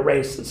that they're a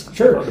racist.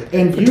 Sure,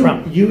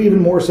 and you even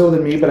more so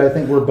than me, but I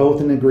think we're both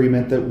in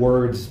agreement that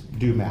words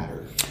do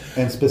matter,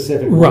 and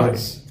specific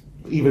words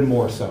even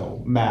more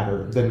so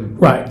matter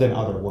than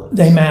other words.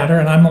 They matter,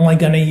 and I'm only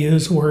going to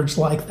use words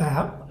like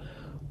that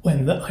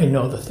when I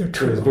know that they're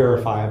true. It's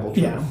verifiable.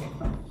 True. Yeah.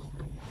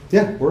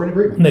 Yeah, we're in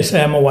agreement. And they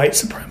say I'm a white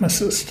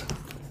supremacist.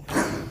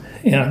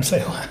 I'm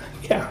saying,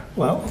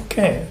 well,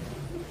 okay.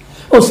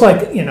 Well, it's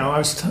like,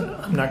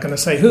 I'm not going to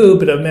say who,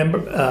 but a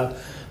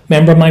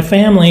member of my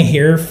family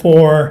here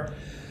for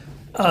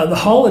the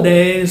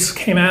holidays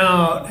came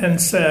out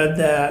and said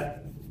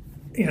that,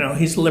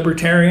 he's a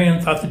libertarian,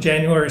 thought the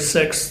January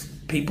 6th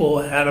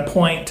people had a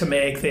point to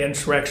make, the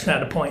insurrection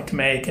had a point to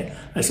make. And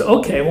I said,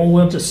 okay, well,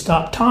 we'll just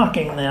stop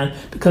talking then,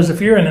 because if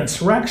you're an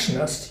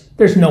insurrectionist,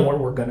 there's nowhere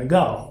we're going to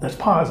go. That's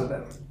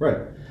positive. Right.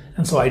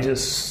 And so I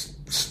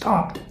just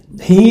stopped.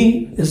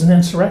 He is an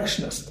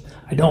insurrectionist.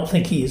 I don't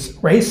think he's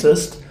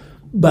racist,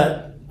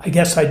 but I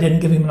guess I didn't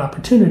give him an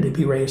opportunity to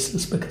be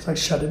racist because I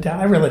shut it down.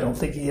 I really don't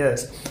think he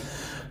is.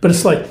 But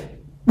it's like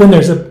when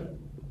there's a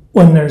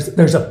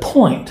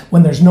point,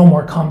 when there's no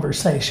more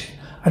conversation,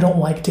 I don't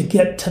like to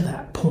get to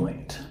that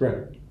point.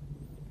 Right.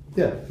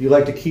 Yeah. You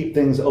like to keep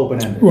things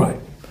open-ended. Right.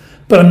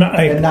 But I'm not...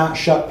 and not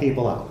shut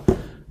people out.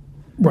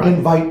 Right.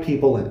 Invite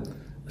people in.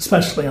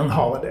 Especially on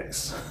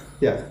holidays.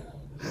 Yeah.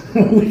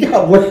 We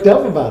got worked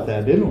up about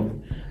that, didn't we?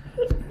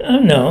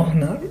 No,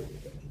 not.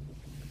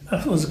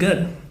 That was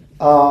good.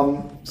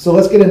 So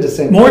let's get into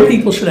St. More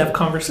people should have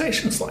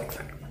conversations like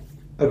that.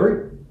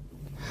 Agree.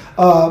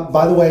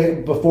 By the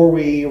way, before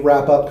we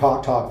wrap up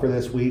Cock Talk for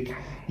this week,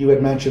 you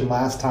had mentioned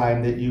last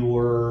time that you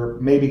were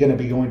maybe going to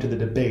be going to the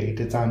debate.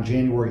 It's on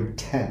January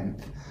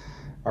 10th.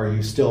 Are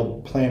you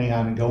still planning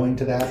on going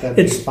to that?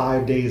 That's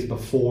 5 days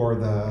before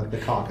the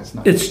caucus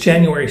night. It's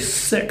January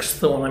 6th,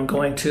 the one I'm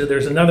going to.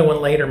 There's another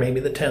one later,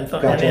 maybe the 10th.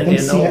 Gotcha. I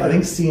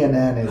think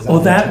CNN is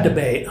on that 10th.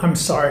 Debate. I'm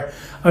sorry.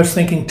 I was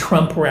thinking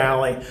Trump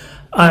rally.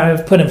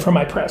 I've put in for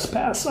my press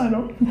pass. I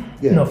don't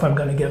know if I'm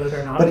going to get it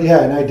or not. But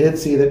yeah, and I did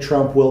see that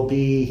Trump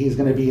he's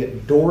going to be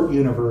at Dordt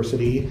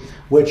University,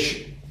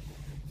 which,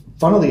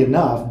 funnily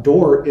enough,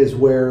 Dordt is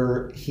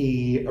where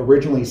he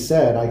originally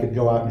said I could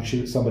go out and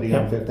shoot somebody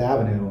on Fifth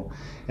Avenue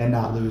and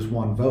not lose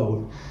one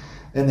vote.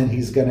 And then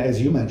he's going to,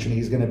 as you mentioned,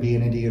 he's going to be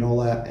in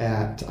Indianola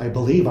at, I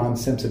believe, on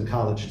Simpson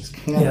College's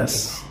campus.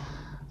 Yes.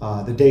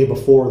 The day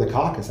before the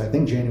caucus. I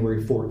think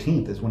January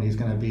 14th is when he's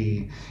going to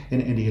be in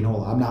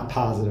Indianola. I'm not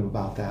positive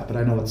about that, but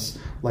I know it's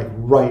like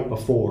right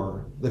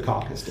before the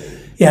caucus date.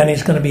 Yeah, and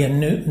he's going to be in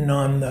Newton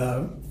on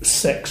the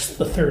 6th,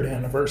 the 3rd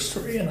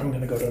anniversary, and I'm going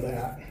to go to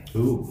that.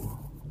 Ooh,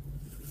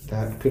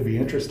 that could be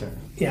interesting.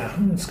 Yeah,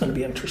 it's going to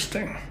be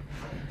interesting.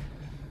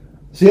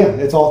 So yeah,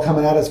 it's all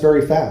coming at us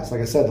very fast.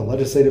 Like I said, the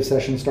legislative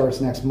session starts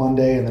next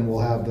Monday, and then we'll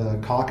have the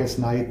caucus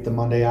night the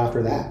Monday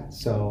after that.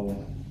 So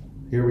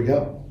here we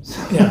go.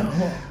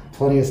 Yeah.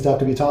 Plenty of stuff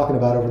to be talking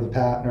about over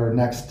the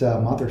next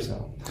month or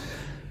so.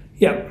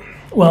 Yeah.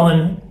 Well,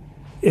 and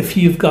if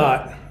you've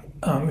got,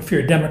 if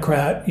you're a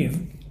Democrat,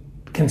 you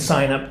can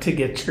sign up to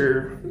get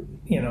your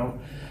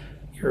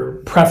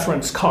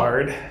preference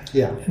card.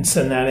 Yeah. And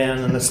send that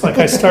in. And it's like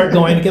I start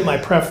going to get my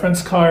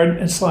preference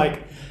card. It's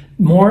like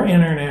more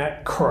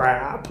internet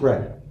crap.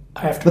 Right.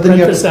 I have to print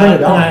this out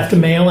and I have to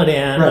mail it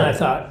in. Right. And I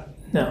thought,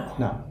 no,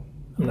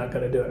 I'm not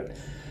going to do it.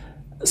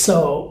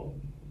 So.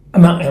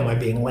 Am I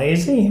being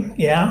lazy?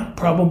 Yeah,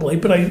 probably.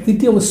 But we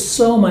deal with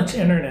so much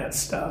internet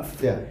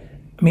stuff. Yeah.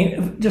 I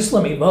mean, just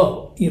let me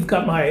vote. You've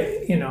got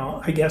my,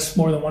 I guess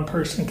more than one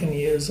person can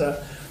use, the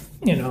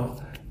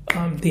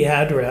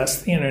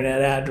address, the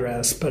internet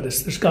address. But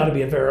there's got to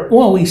be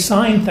we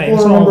sign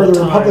things all the time. Well, remember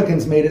the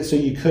Republicans made it so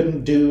you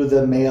couldn't do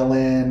the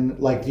mail-in.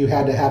 Like you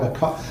had to have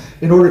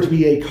in order to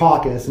be a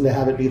caucus and to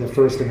have it be the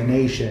first in the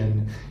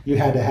nation, you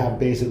had to have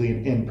basically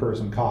an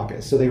in-person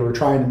caucus. So they were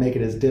trying to make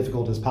it as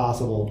difficult as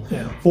possible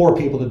for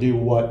people to do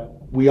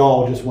what we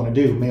all just want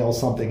to do, mail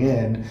something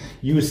in.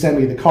 You send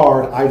me the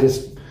card, I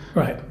just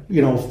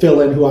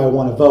fill in who I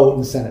want to vote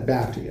and send it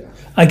back to you.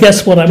 I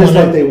guess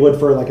like they would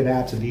for like an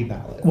absentee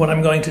ballot. What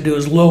I'm going to do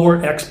is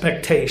lower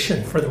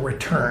expectation for the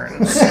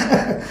returns.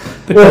 I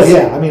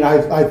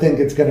think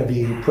it's going to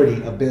be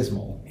pretty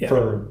abysmal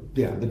for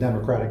the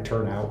Democratic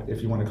turnout,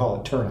 if you want to call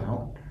it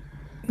turnout.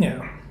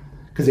 Yeah.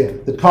 Because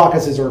the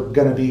caucuses are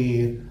going to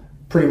be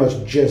pretty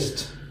much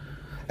just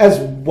as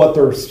what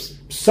they're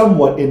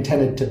somewhat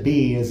intended to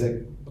be, is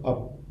a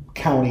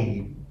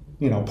county,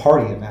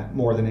 party event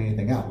more than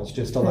anything else.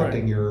 Just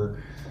electing your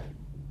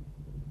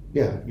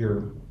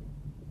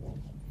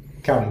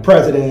county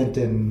president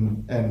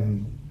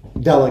and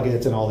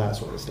delegates and all that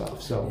sort of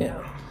stuff. So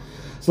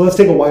let's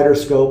take a wider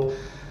scope.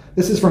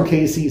 This is from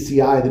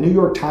KCCI. The New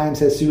York Times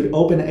has sued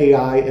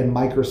OpenAI and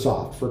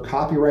Microsoft for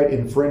copyright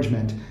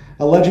infringement,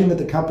 alleging that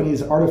the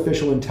company's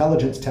artificial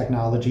intelligence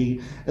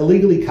technology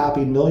illegally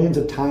copied millions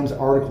of Times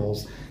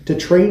articles to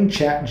train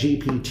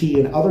ChatGPT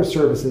and other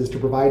services to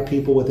provide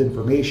people with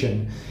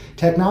information,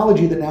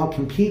 technology that now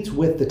competes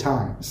with the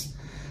Times.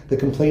 The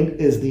complaint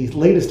is the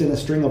latest in a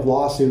string of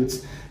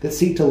lawsuits that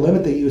seek to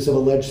limit the use of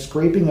alleged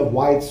scraping of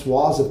wide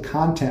swaths of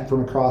content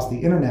from across the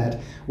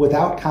internet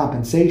without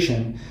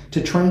compensation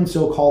to train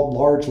so-called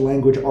large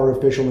language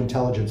artificial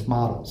intelligence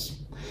models.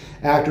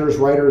 Actors,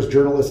 writers,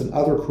 journalists, and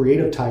other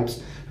creative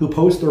types who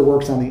post their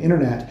works on the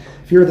internet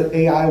fear that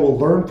AI will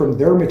learn from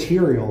their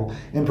material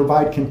and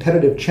provide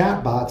competitive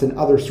chatbots and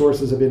other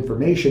sources of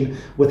information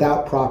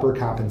without proper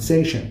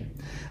compensation.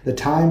 The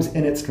Times,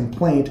 in its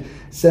complaint,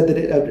 said that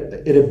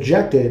it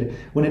objected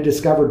when it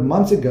discovered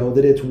months ago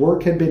that its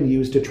work had been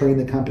used to train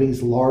the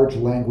company's large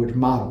language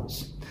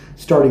models.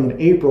 Starting in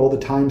April, the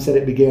Times said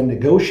it began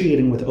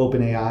negotiating with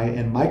OpenAI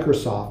and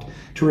Microsoft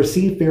to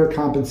receive fair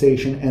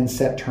compensation and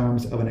set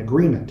terms of an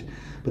agreement.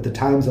 But the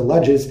Times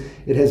alleges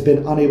it has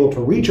been unable to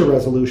reach a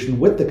resolution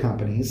with the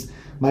companies.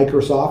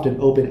 Microsoft and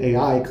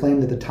OpenAI claim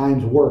that the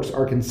Times' works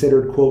are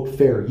considered, quote,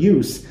 fair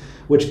use,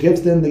 which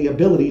gives them the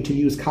ability to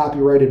use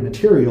copyrighted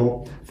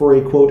material for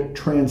a, quote,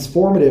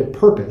 transformative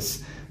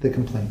purpose, the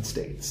complaint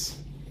states.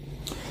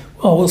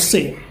 Well, we'll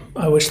see.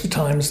 I wish the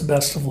Times the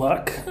best of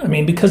luck. I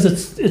mean, because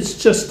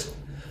it's just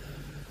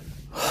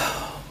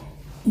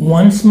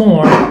once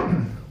more,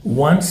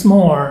 the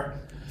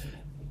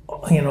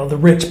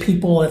rich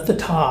people at the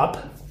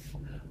top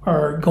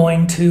are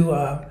going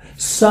to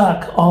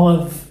suck all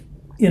of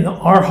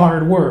our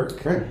hard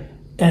work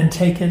and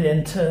take it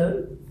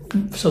into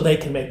so they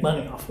can make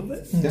money off of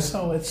it. And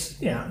so it's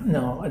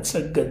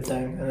a good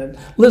thing. And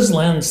Liz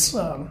Lenz,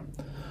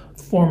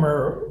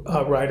 former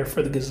writer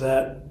for the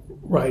Gazette,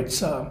 writes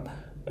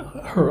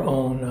her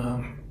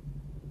own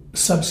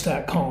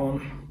Substack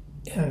column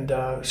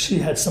and she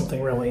had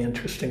something really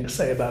interesting to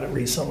say about it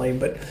recently.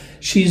 But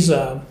she's,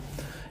 and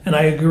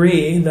I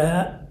agree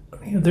that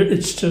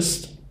it's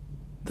just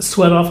the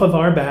sweat off of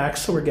our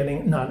backs, so we're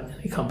getting not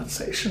any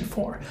compensation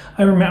for.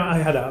 I remember I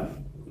had a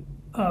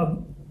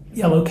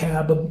Yellow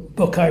Cab, a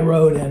book I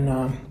wrote in,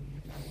 it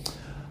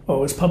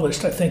was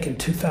published, I think, in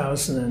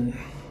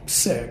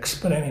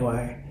 2006. But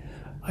anyway,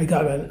 I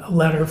got a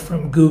letter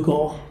from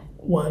Google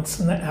once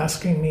and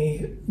asking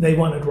me, they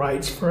wanted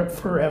rights for it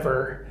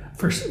forever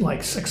for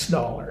like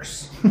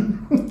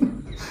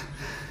 $6.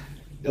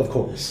 Of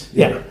course.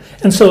 Yeah.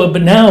 And so,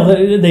 but now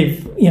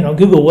they've,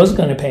 Google was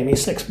going to pay me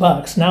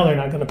 $6. Now they're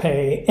not going to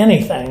pay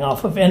anything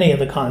off of any of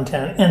the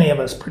content any of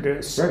us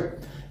produce. Right.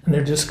 And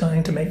they're just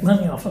going to make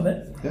money off of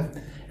it. Yeah.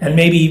 And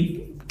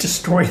maybe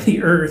destroy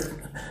the earth.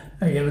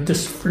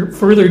 Just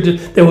further,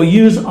 they will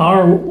use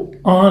our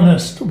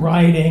honest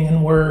writing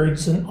and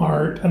words and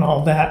art and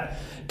all that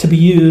to be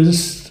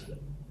used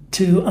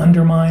to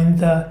undermine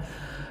the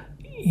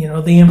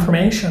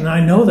information.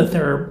 I know that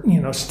there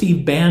are,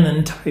 Steve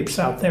Bannon types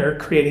out there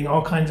creating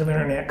all kinds of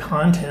internet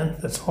content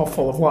that's all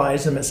full of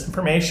lies and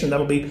misinformation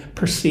that'll be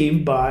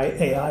perceived by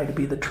AI to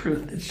be the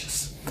truth. It's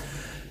just,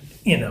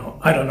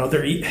 I don't know.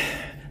 They're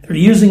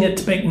using it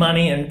to make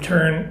money and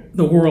turn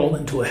the world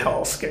into a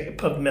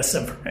hellscape of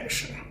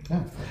misinformation.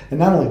 Yeah. And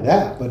not only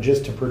that, but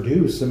just to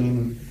produce,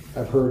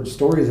 I've heard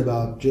stories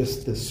about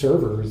just the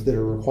servers that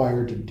are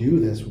required to do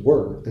this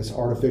work, this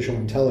artificial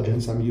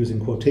intelligence. I'm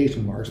using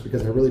quotation marks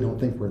because I really don't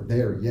think we're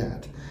there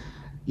yet.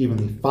 Even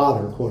the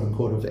father, quote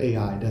unquote, of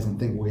AI doesn't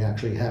think we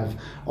actually have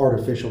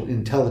artificial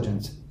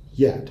intelligence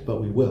yet,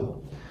 but we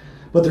will.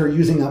 But they're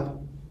using up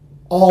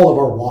all of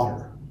our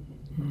water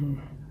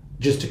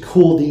just to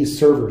cool these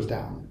servers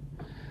down,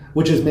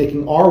 which is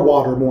making our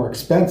water more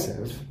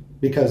expensive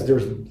because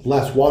there's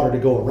less water to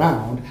go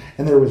around.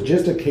 And there was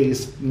just a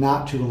case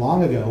not too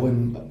long ago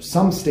in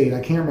some state, I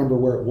can't remember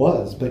where it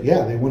was, but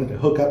yeah, they wanted to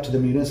hook up to the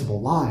municipal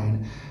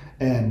line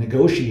and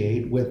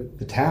negotiate with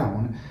the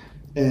town.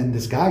 And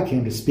this guy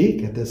came to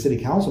speak at the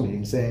city council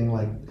meeting saying,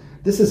 like,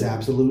 this is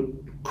absolute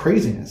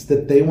craziness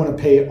that they want to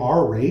pay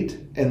our rate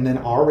and then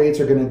our rates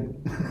are going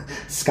to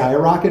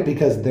skyrocket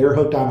because they're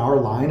hooked on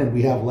our line and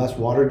we have less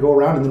water to go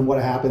around. And then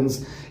what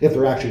happens if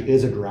there actually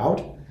is a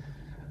drought?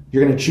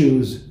 You're going to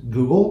choose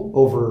Google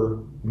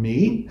over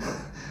me?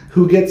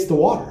 Who gets the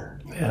water?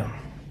 Yeah.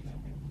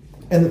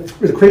 And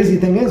the crazy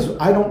thing is,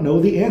 I don't know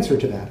the answer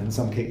to that in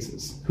some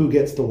cases. Who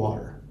gets the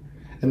water?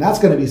 And that's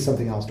going to be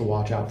something else to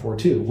watch out for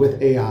too,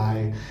 with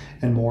AI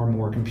and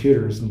more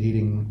computers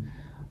needing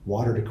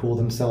water to cool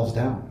themselves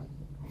down.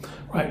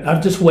 Right.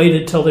 I'm just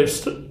waiting till the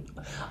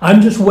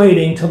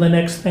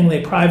next thing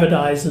they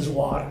privatize is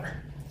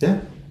water.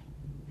 Yeah.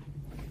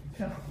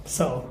 Yeah.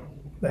 So,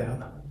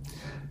 yeah.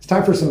 It's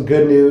time for some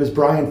good news.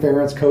 Brian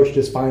Ferentz coached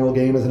his final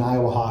game as an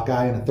Iowa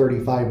Hawkeye in a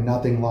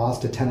 35-0 loss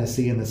to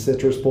Tennessee in the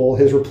Citrus Bowl.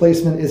 His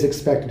replacement is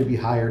expected to be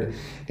hired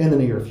in the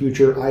near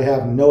future. I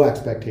have no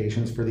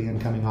expectations for the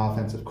incoming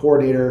offensive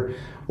coordinator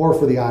or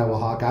for the Iowa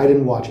Hawkeye. I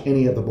didn't watch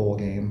any of the bowl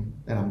game,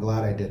 and I'm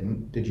glad I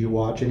didn't. Did you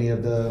watch any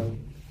of the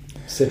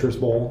Citrus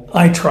Bowl?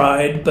 I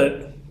tried,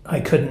 but I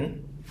couldn't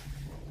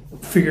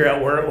figure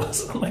out where it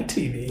was on my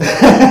TV.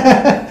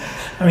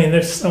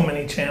 There's so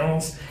many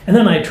channels. And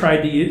then I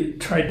tried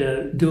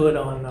to do it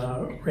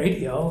on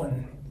radio,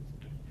 and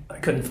I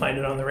couldn't find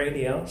it on the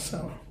radio.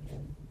 So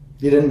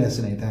you didn't miss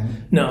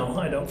anything? No,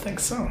 I don't think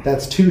so.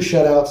 That's 2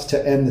 shutouts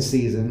to end the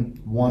season.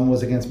 One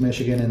was against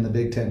Michigan in the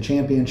Big Ten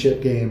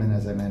championship game, and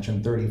as I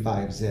mentioned,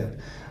 35-0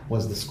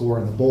 was the score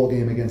in the bowl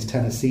game against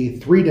Tennessee.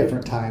 3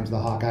 different times the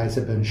Hawkeyes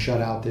have been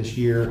shut out this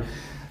year.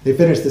 They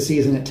finished the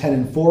season at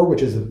 10-4,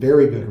 which is a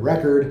very good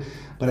record,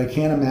 but I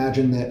can't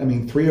imagine that,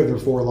 3 of their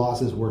 4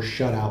 losses were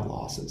shutout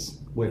losses,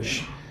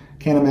 which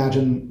can't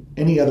imagine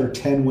any other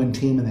 10-win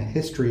team in the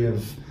history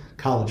of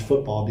college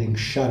football being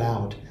shut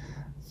out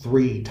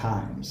 3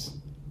 times.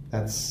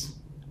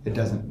 It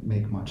doesn't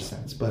make much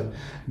sense, but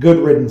good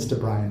riddance to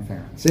Brian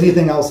Ferentz.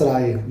 Anything else that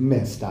I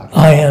missed, Doctor?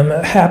 I am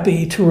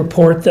happy to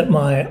report that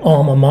my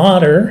alma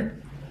mater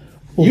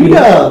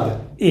UW!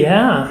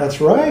 Yeah.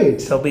 That's right.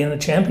 They'll be in the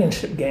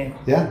championship game.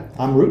 Yeah,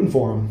 I'm rooting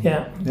for them.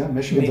 Yeah. Yeah,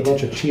 Michigan's a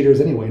bunch of cheaters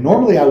anyway.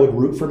 Normally I would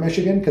root for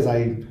Michigan because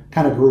I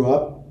kind of grew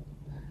up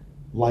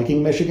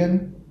liking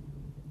Michigan.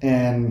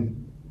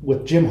 And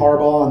with Jim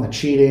Harbaugh and the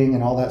cheating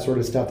and all that sort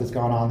of stuff that's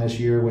gone on this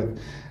year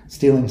with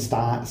stealing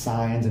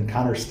signs, and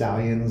Connor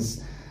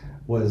Stallions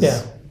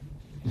was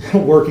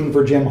working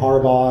for Jim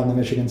Harbaugh and the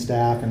Michigan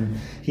staff, and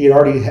he had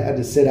already had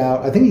to sit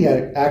out. I think he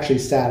had actually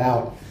sat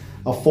out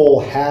a full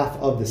half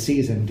of the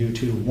season due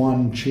to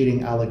one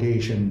cheating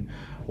allegation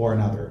or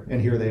another. And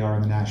here they are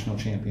in the national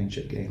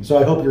championship game. So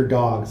I hope your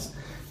dogs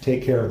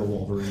take care of the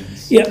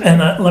Wolverines. Yeah,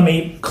 and let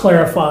me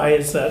clarify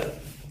is that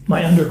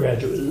my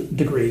undergraduate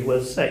degree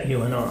was at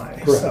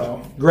UNI. Correct.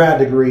 So grad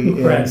degree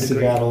in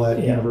Seattle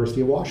at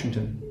University of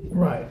Washington.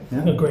 Right.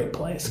 Yeah. A great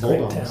place,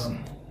 Bulldogs. Great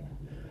town.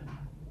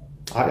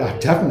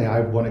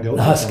 I want to go the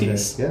there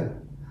Huskies. someday. Yeah.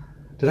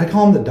 Did I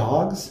call them the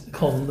Dogs? I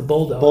called them the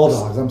Bulldogs.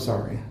 Bulldogs, I'm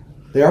sorry.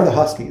 They are the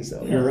Huskies,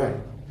 though. Yeah. You're right.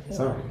 Yeah.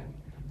 Sorry.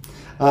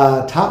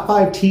 Top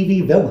 5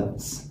 TV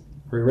villains.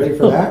 Are you ready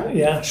for that?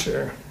 Yeah,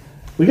 sure.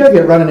 We got to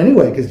get running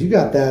anyway because you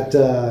got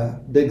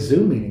that big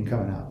Zoom meeting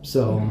coming up.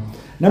 So,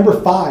 number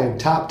 5,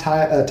 top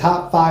 5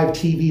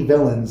 TV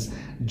villains.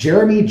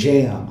 Jeremy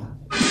Jam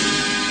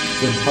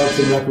from Parks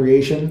and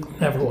Recreation.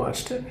 Never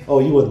watched it. Oh,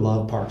 you would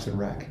love Parks and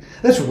Rec.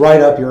 That's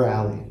right up your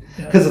alley.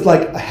 Because it's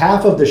like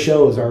half of the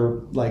shows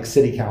are like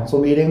city council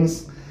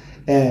meetings,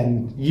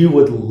 and you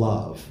would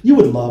love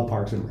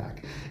Parks and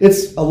Rec.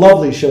 It's a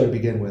lovely show to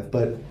begin with,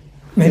 but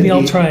maybe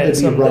I'll try it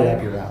someday. It'd be right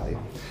up your alley.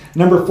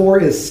 Number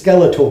 4 is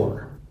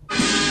Skeletor.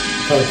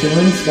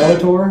 Cartoon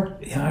Skeletor.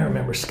 Yeah, I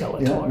remember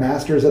Skeletor. Yeah,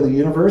 Masters of the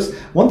Universe.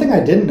 One thing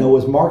I didn't know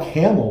was Mark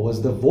Hamill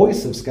was the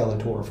voice of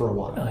Skeletor for a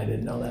while. I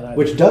didn't know that either.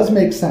 Which does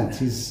make sense.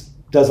 He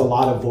does a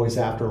lot of voice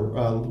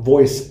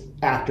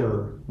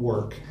actor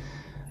work.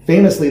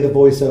 Famously, the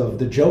voice of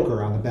the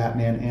Joker on the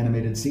Batman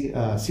animated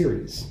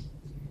series.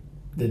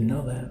 Didn't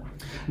know that.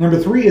 Number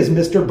 3 is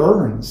Mr.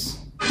 Burns.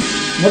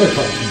 Another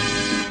cartoon.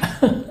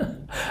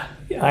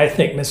 I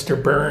think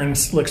Mr.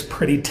 Burns looks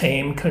pretty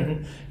tame,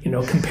 compared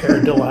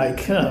to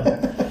like,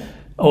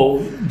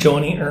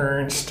 Joni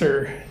Ernst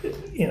or,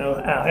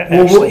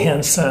 Ashley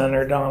Henson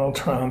or Donald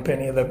Trump,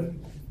 any of the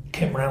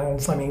Kim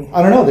Reynolds. I mean,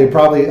 I don't know.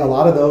 A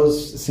lot of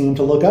those seem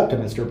to look up to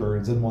Mr.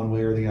 Burns in one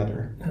way or the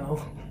other.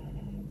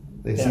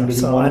 They seem to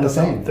be one and the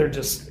same. They're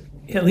just,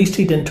 at least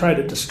he didn't try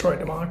to destroy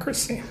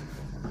democracy.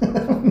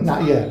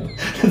 Not yet.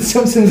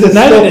 Simpsons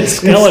is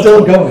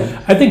still going.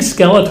 I think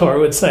Skeletor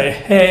would say,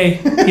 "Hey,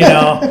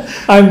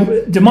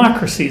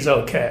 democracy's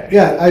okay."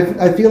 Yeah,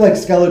 I feel like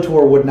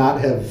Skeletor would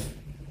not have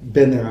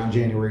been there on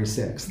January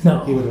 6th. No,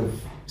 he would have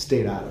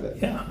stayed out of it.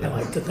 Yeah. I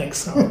like to think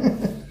so.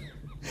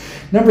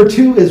 Number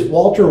 2 is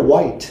Walter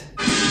White.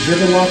 Did you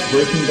ever watch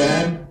Breaking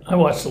Bad? I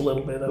watched a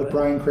little bit of it. With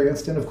Bryan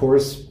Cranston, of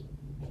course,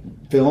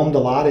 filmed a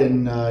lot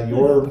in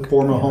your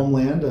former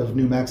homeland of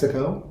New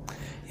Mexico.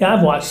 Yeah,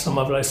 I've watched some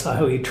of it. I saw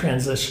how he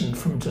transitioned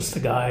from just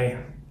a guy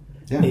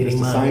needing just a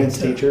money science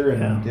teacher,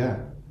 and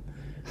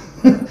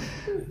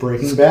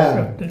Breaking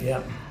Bad.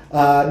 Yeah.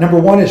 Number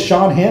 1 is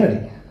Sean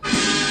Hannity.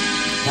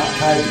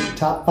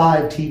 Top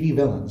 5 TV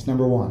villains.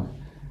 Number 1,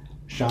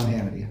 Sean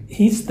Hannity.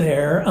 He's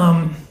there.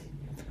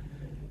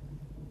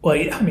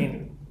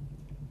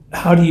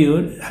 How do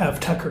you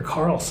have Tucker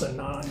Carlson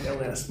on your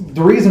list?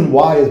 The reason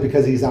why is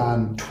because he's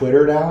on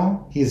Twitter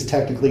now. He's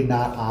technically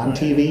not on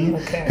TV.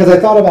 Okay. Because I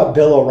thought about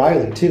Bill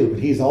O'Reilly too, but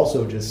he's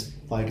also just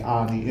like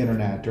on the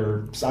internet,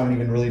 or I don't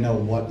even really know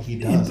what he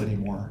does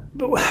anymore.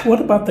 But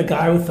what about the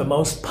guy with the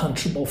most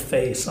punchable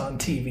face on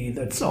TV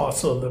that's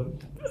also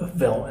the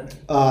villain?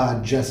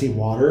 Jesse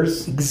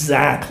Waters.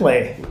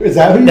 Exactly. Is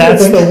that who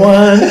That's the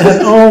one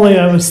and only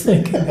I was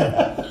thinking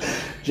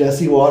of.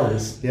 Jesse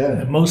Waters,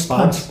 the most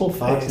punchable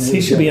face.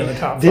 He should be in the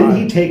top 5. Didn't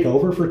he take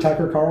over for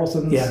Tucker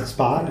Carlson's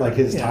spot, like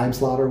his time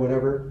slot or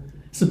whatever?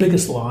 He's the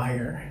biggest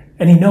liar,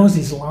 and he knows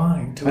he's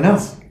lying to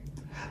us.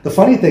 The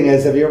funny thing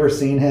is, have you ever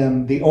seen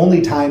him? The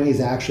only time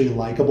he's actually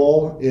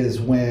likable is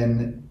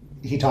when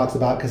he talks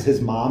about, because his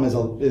mom is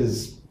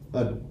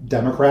a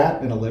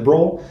Democrat and a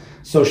liberal,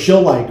 so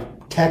she'll like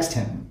text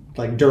him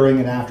like during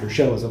and after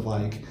shows of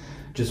like,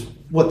 just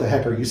what the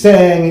heck are you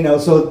saying?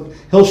 So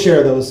he'll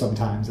share those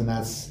sometimes, and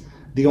that's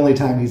the only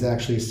time he's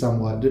actually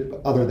somewhat,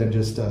 other than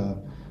just a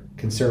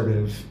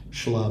conservative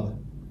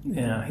schlub.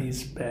 Yeah,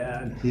 he's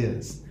bad. He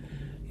is.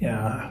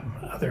 Yeah,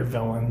 other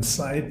villains.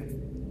 I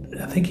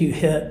think you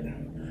hit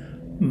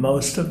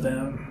most of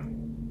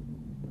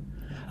them.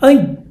 I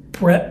think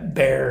Brett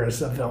Baer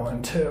is a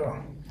villain too.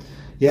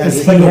 Yeah,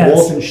 he's like a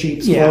wolf in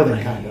sheep's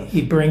clothing, kind of.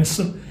 He brings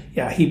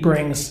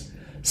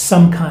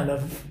some kind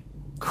of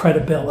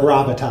credibility.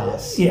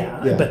 Gravitas.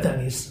 Yeah, but then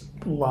he's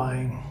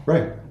lying.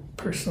 Right.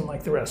 Person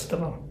like the rest of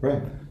them.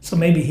 Right. So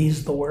maybe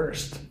he's the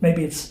worst.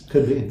 Maybe it's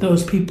could be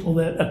those people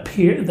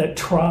that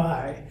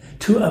try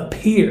to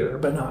appear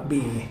but not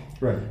be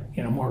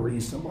more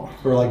reasonable.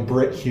 Or like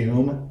Britt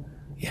Hume.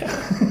 Yeah.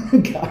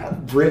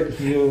 God, Britt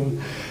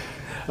Hume.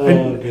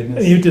 Oh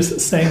goodness. You just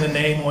saying the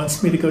name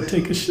wants me to go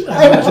take a shower.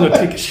 I want to go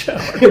take a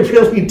shower. It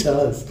really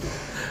does.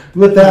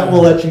 With that,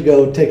 we'll let you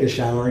go take a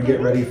shower and get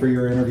ready for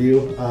your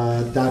interview.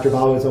 Dr.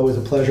 Bob, it's always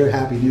a pleasure.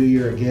 Happy New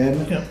Year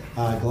again.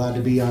 Yep. Glad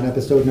to be on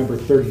episode number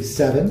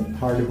 37.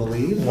 Hard to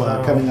believe.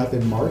 Wow. Coming up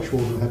in March,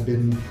 we'll have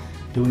been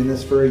doing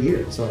this for a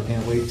year. So I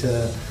can't wait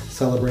to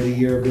celebrate a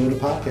year of doing a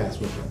podcast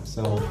with you.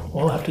 So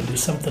we'll have to do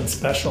something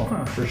special,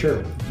 huh? For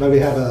sure. Maybe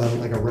have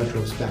a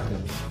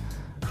retrospective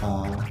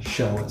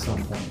show at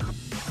some point.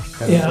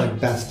 Like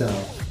best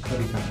of.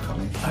 That'd be kind of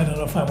funny. I don't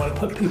know if I want to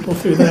put people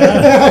through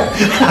that.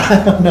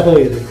 I don't know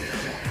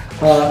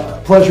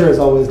either. Pleasure as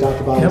always,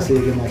 Dr. Bob. We'll see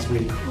you again next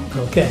week.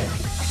 Okay.